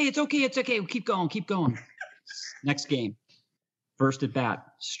 it's okay. We'll keep going. Next game, first at bat,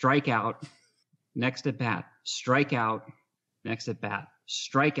 strike out. Next at bat, strike out. Next at bat,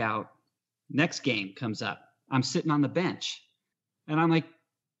 strike out. Next game comes up. I'm sitting on the bench, and I'm like,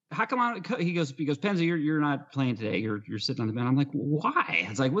 "How come he goes, Penzo, you're not playing today. You're sitting on the bench." I'm like, "Why?"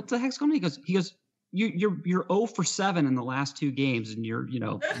 It's like, "What the heck's going on?" He goes, You're 0 for 7 in the last 2 games, and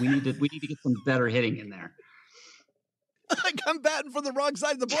we need to get some better hitting in there. like I'm batting for the wrong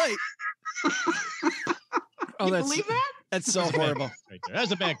side of the plate. You believe that? That's so horrible. Right there.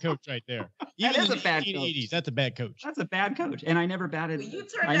 That's a bad coach right there. That Even is in a bad the coach. 1980s, that's a bad coach. That's a bad coach. And I never batted.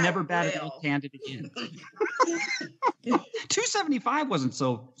 I never batted left-handed again. 275 wasn't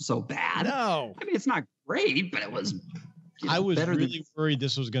so bad. No. I mean, it's not great, but it was. I was better really worried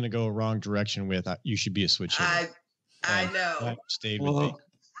this was going to go a wrong direction with you should be a switch hitter. I know. That stayed with me.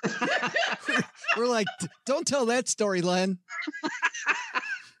 We're like, don't tell that story, Len.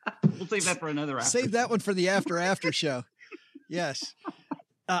 We'll save that for another after. Save that one for the after show. Yes.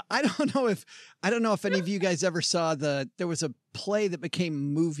 I don't know if any of you guys ever saw there was a play that became a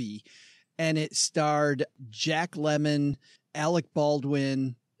movie, and it starred Jack Lemmon, Alec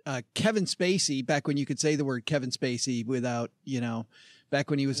Baldwin, Kevin Spacey, back when you could say the word Kevin Spacey without, back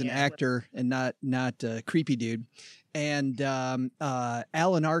when he was an actor and not a creepy dude, and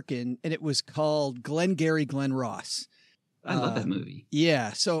Alan Arkin, and it was called Glengarry Glen Ross. I love that movie.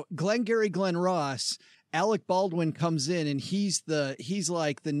 Yeah. So Glengarry Glen Ross, Alec Baldwin comes in, and he's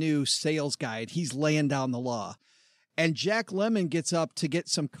like the new sales guy, and he's laying down the law. And Jack Lemmon gets up to get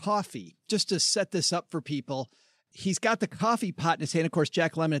some coffee just to set this up for people. He's got the coffee pot in his hand. Of course,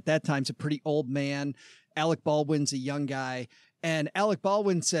 Jack Lemmon at that time's a pretty old man. Alec Baldwin's a young guy. And Alec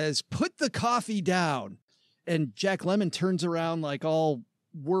Baldwin says, "Put the coffee down." And Jack Lemmon turns around like all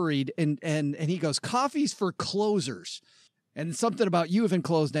worried, and he goes, "Coffee's for closers." And something about you haven't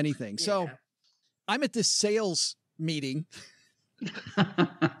closed anything. Yeah. So I'm at this sales meeting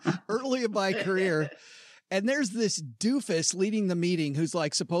early in my career, and there's this doofus leading the meeting who's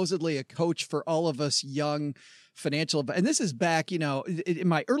like supposedly a coach for all of us young financial. And this is back, in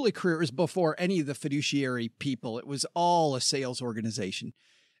my early career, it was before any of the fiduciary people. It was all a sales organization.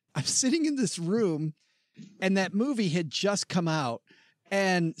 I'm sitting in this room, and that movie had just come out.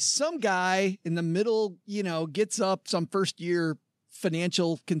 And some guy in the middle, gets up, some first year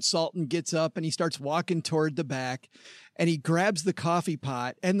financial consultant gets up, and he starts walking toward the back, and he grabs the coffee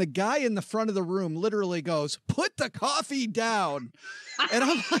pot, and the guy in the front of the room literally goes, "Put the coffee down." And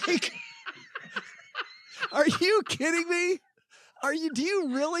I'm like, are you kidding me? Do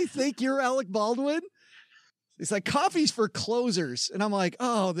you really think you're Alec Baldwin? It's like, "Coffee's for closers." And I'm like,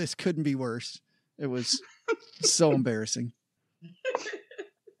 oh, this couldn't be worse. It was so embarrassing.